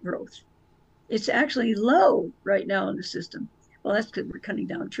plant growth. It's actually low right now in the system. Well, that's because we're cutting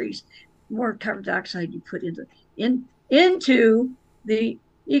down trees. The more carbon dioxide you put into the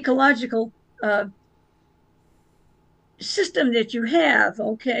ecological system that you have,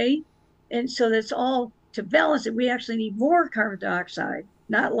 okay? And so that's all to balance it. We actually need more carbon dioxide,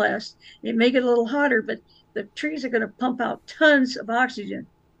 not less. It make it a little hotter, but the trees are going to pump out tons of oxygen,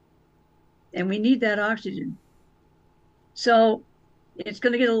 and we need that oxygen. So it's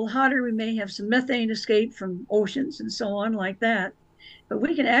going to get a little hotter. We may have some methane escape from oceans and so on like that. But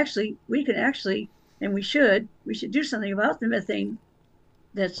we can actually, and we should do something about the methane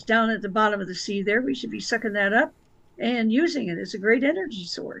that's down at the bottom of the sea there. We should be sucking that up and using it as a great energy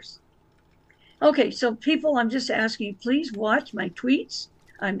source. Okay, so people, I'm just asking you, please watch my tweets.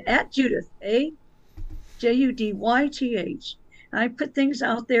 I'm at Judyth, AJUDYTH. I put things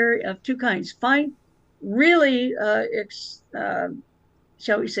out there of two kinds. Find really,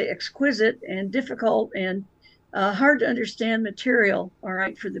 shall we say, exquisite and difficult and hard to understand material, all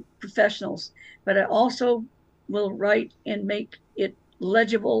right, for the professionals. But I also will write and make it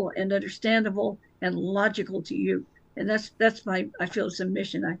legible and understandable and logical to you. And that's my, I feel it's a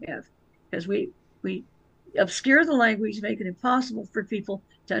mission I have, because we obscure the language, make it impossible for people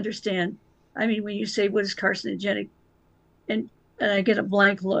to understand. I mean, when you say what is carcinogenic, and I get a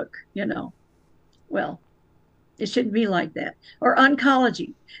blank look, well, it shouldn't be like that. Or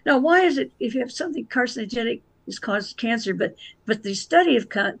oncology. Now, why is it if you have something carcinogenic is causes cancer, but the study of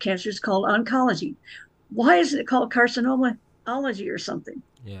cancer is called oncology? Why isn't it called carcinomology or something?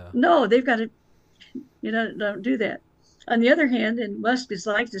 Yeah. No, they've got to, don't do that. On the other hand, and Musk is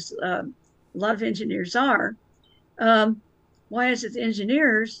like this, a lot of engineers are. Why is it the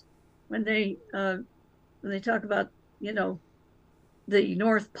engineers, when they talk about, the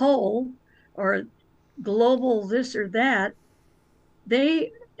North Pole or global this or that,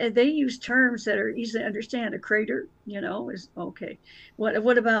 they use terms that are easy to understand. A crater, is okay.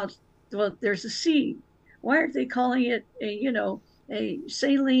 What about, well, there's a sea. Why aren't they calling it a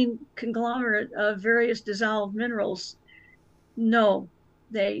saline conglomerate of various dissolved minerals? No,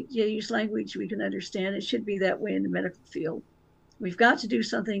 they use language we can understand. It should be that way in the medical field. We've got to do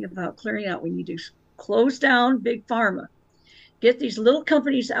something about clearing out. We need to close down big pharma, get these little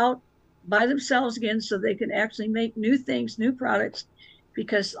companies out by themselves again so they can actually make new things, new products,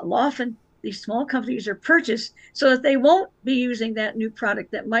 because often these small companies are purchased so that they won't be using that new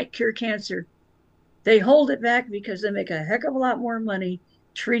product that might cure cancer. They hold it back because they make a heck of a lot more money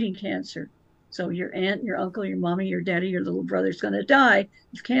treating cancer. So your aunt, your uncle, your mommy, your daddy, your little brother's going to die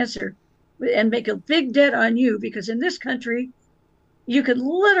of cancer and make a big debt on you, because in this country, you could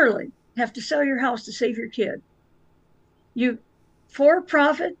literally have to sell your house to save your kid. You, for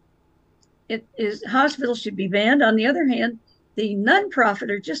profit, hospitals should be banned. On the other hand, the non-profit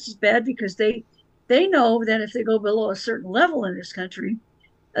are just as bad, because they know that if they go below a certain level in this country,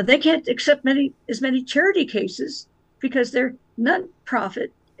 they can't accept as many charity cases because they're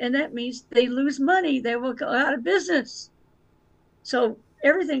non-profit, and that means they lose money. They will go out of business. So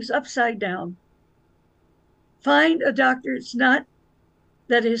everything's upside down. Find a doctor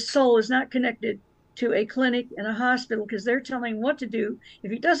that his soul is not connected to a clinic and a hospital, because they're telling him what to do.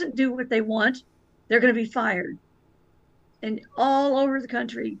 If he doesn't do what they want, they're going to be fired. And all over the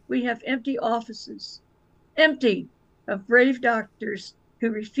country, we have empty offices, empty of brave doctors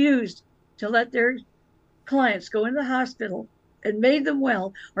who refused to let their clients go in the hospital and made them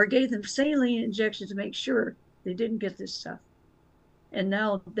well, or gave them saline injections to make sure they didn't get this stuff. And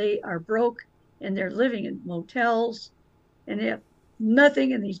now they are broke, and they're living in motels, and they have nothing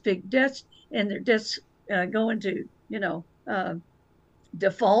in these big debts, and their debts go into,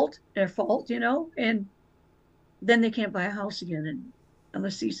 default, and then they can't buy a house again, and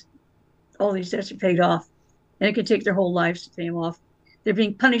unless all these debts are paid off. And it can take their whole lives to pay them off. They're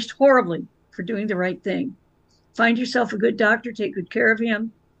being punished horribly for doing the right thing. Find yourself a good doctor, take good care of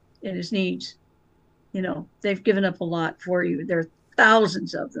him and his needs. They've given up a lot for you. There are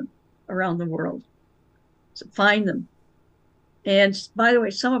thousands of them around the world. So find them. And by the way,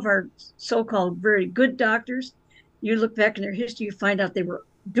 some of our so-called very good doctors, you look back in their history, you find out they were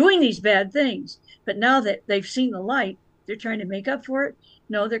doing these bad things. But now that they've seen the light, they're trying to make up for it.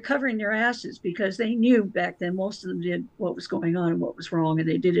 No, they're covering their asses, because they knew back then most of them did what was going on and what was wrong, and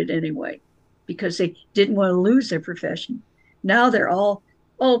they did it anyway because they didn't want to lose their profession. Now they're all,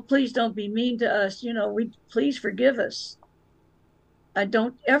 oh, please don't be mean to us. Please forgive us. I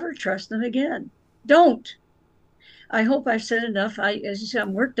don't ever trust them again. Don't. I hope I've said enough. As you said,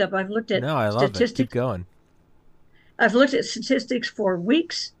 I'm worked up. I've looked at No, I love it. Keep going. I've looked at statistics for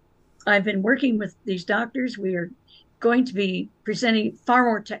weeks. I've been working with these doctors. We are going to be presenting far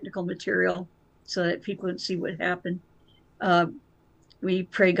more technical material so that people can see what happened. We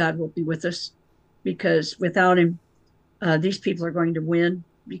pray God will be with us, because without him, these people are going to win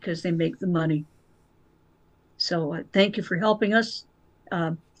because they make the money. So thank you for helping us.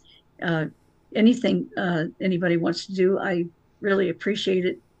 Uh, uh, Anything anybody wants to do, I really appreciate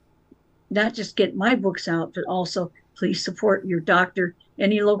it. Not just get my books out, but also please support your doctor,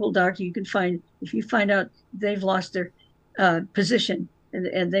 any local doctor you can find. If you find out they've lost their position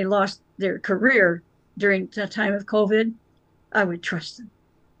and they lost their career during the time of COVID, I would trust them.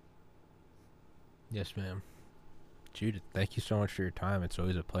 Yes, ma'am. Judyth, thank you so much for your time. It's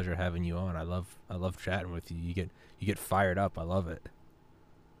always a pleasure having you on. I love chatting with you. You get fired up. I love it.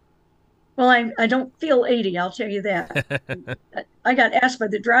 Well, I don't feel 80, I'll tell you that. I got asked by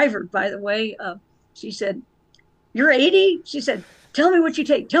the driver, by the way. She said, "You're 80?" She said, "Tell me what you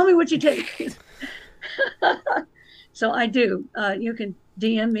take. Tell me what you take." So I do. You can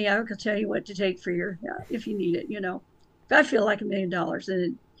DM me. I can tell you what to take for your if you need it. If I feel like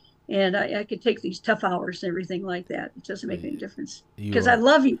 $1,000,000 and I could take these tough hours and everything like that. It doesn't make any difference because I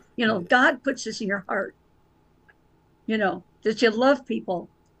love you. God puts this in your heart. That you love people,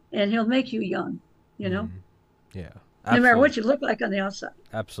 and He'll make you young. Yeah. No matter what you look like on the outside.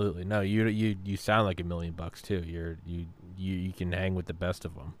 Absolutely. No, you sound like $1,000,000 too. You can hang with the best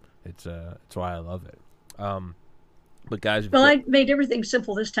of them. It's why I love it. But guys, I made everything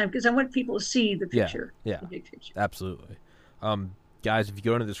simple this time because I want people to see the picture. Yeah. The big picture. Absolutely. Guys, if you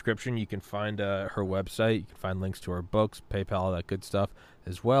go in the description, you can find her website. You can find links to her books, PayPal, all that good stuff,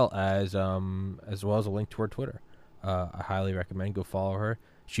 as well as a link to her Twitter. I highly recommend go follow her.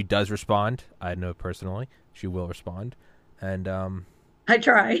 She does respond. I know personally she will respond, and I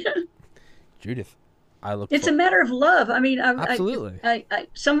try. Judyth, It's a matter of love. I mean, absolutely.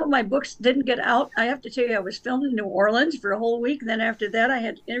 Some of my books didn't get out. I have to tell you, I was filmed in New Orleans for a whole week. Then after that, I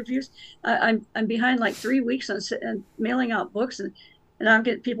had interviews. I'm behind like 3 weeks on mailing out books, and I'm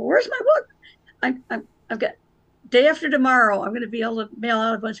getting people. Where's my book? I've got day after tomorrow. I'm going to be able to mail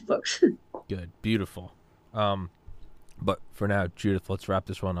out a bunch of books. Good, beautiful. But for now, Judyth, let's wrap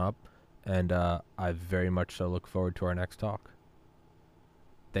this one up, and I very much so look forward to our next talk.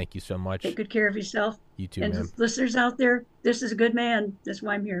 Thank you so much. Take good care of yourself. You too, and ma'am. Listeners out there, this is a good man. That's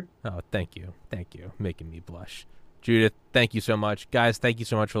why I'm here. Oh, thank you. Making me blush. Judyth, thank you so much. Guys, thank you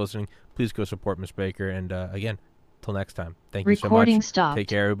so much for listening. Please go support Miss Baker. And again, till next time, thank you so much. Recording stopped. Take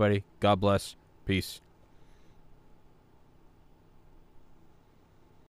care, everybody. God bless. Peace.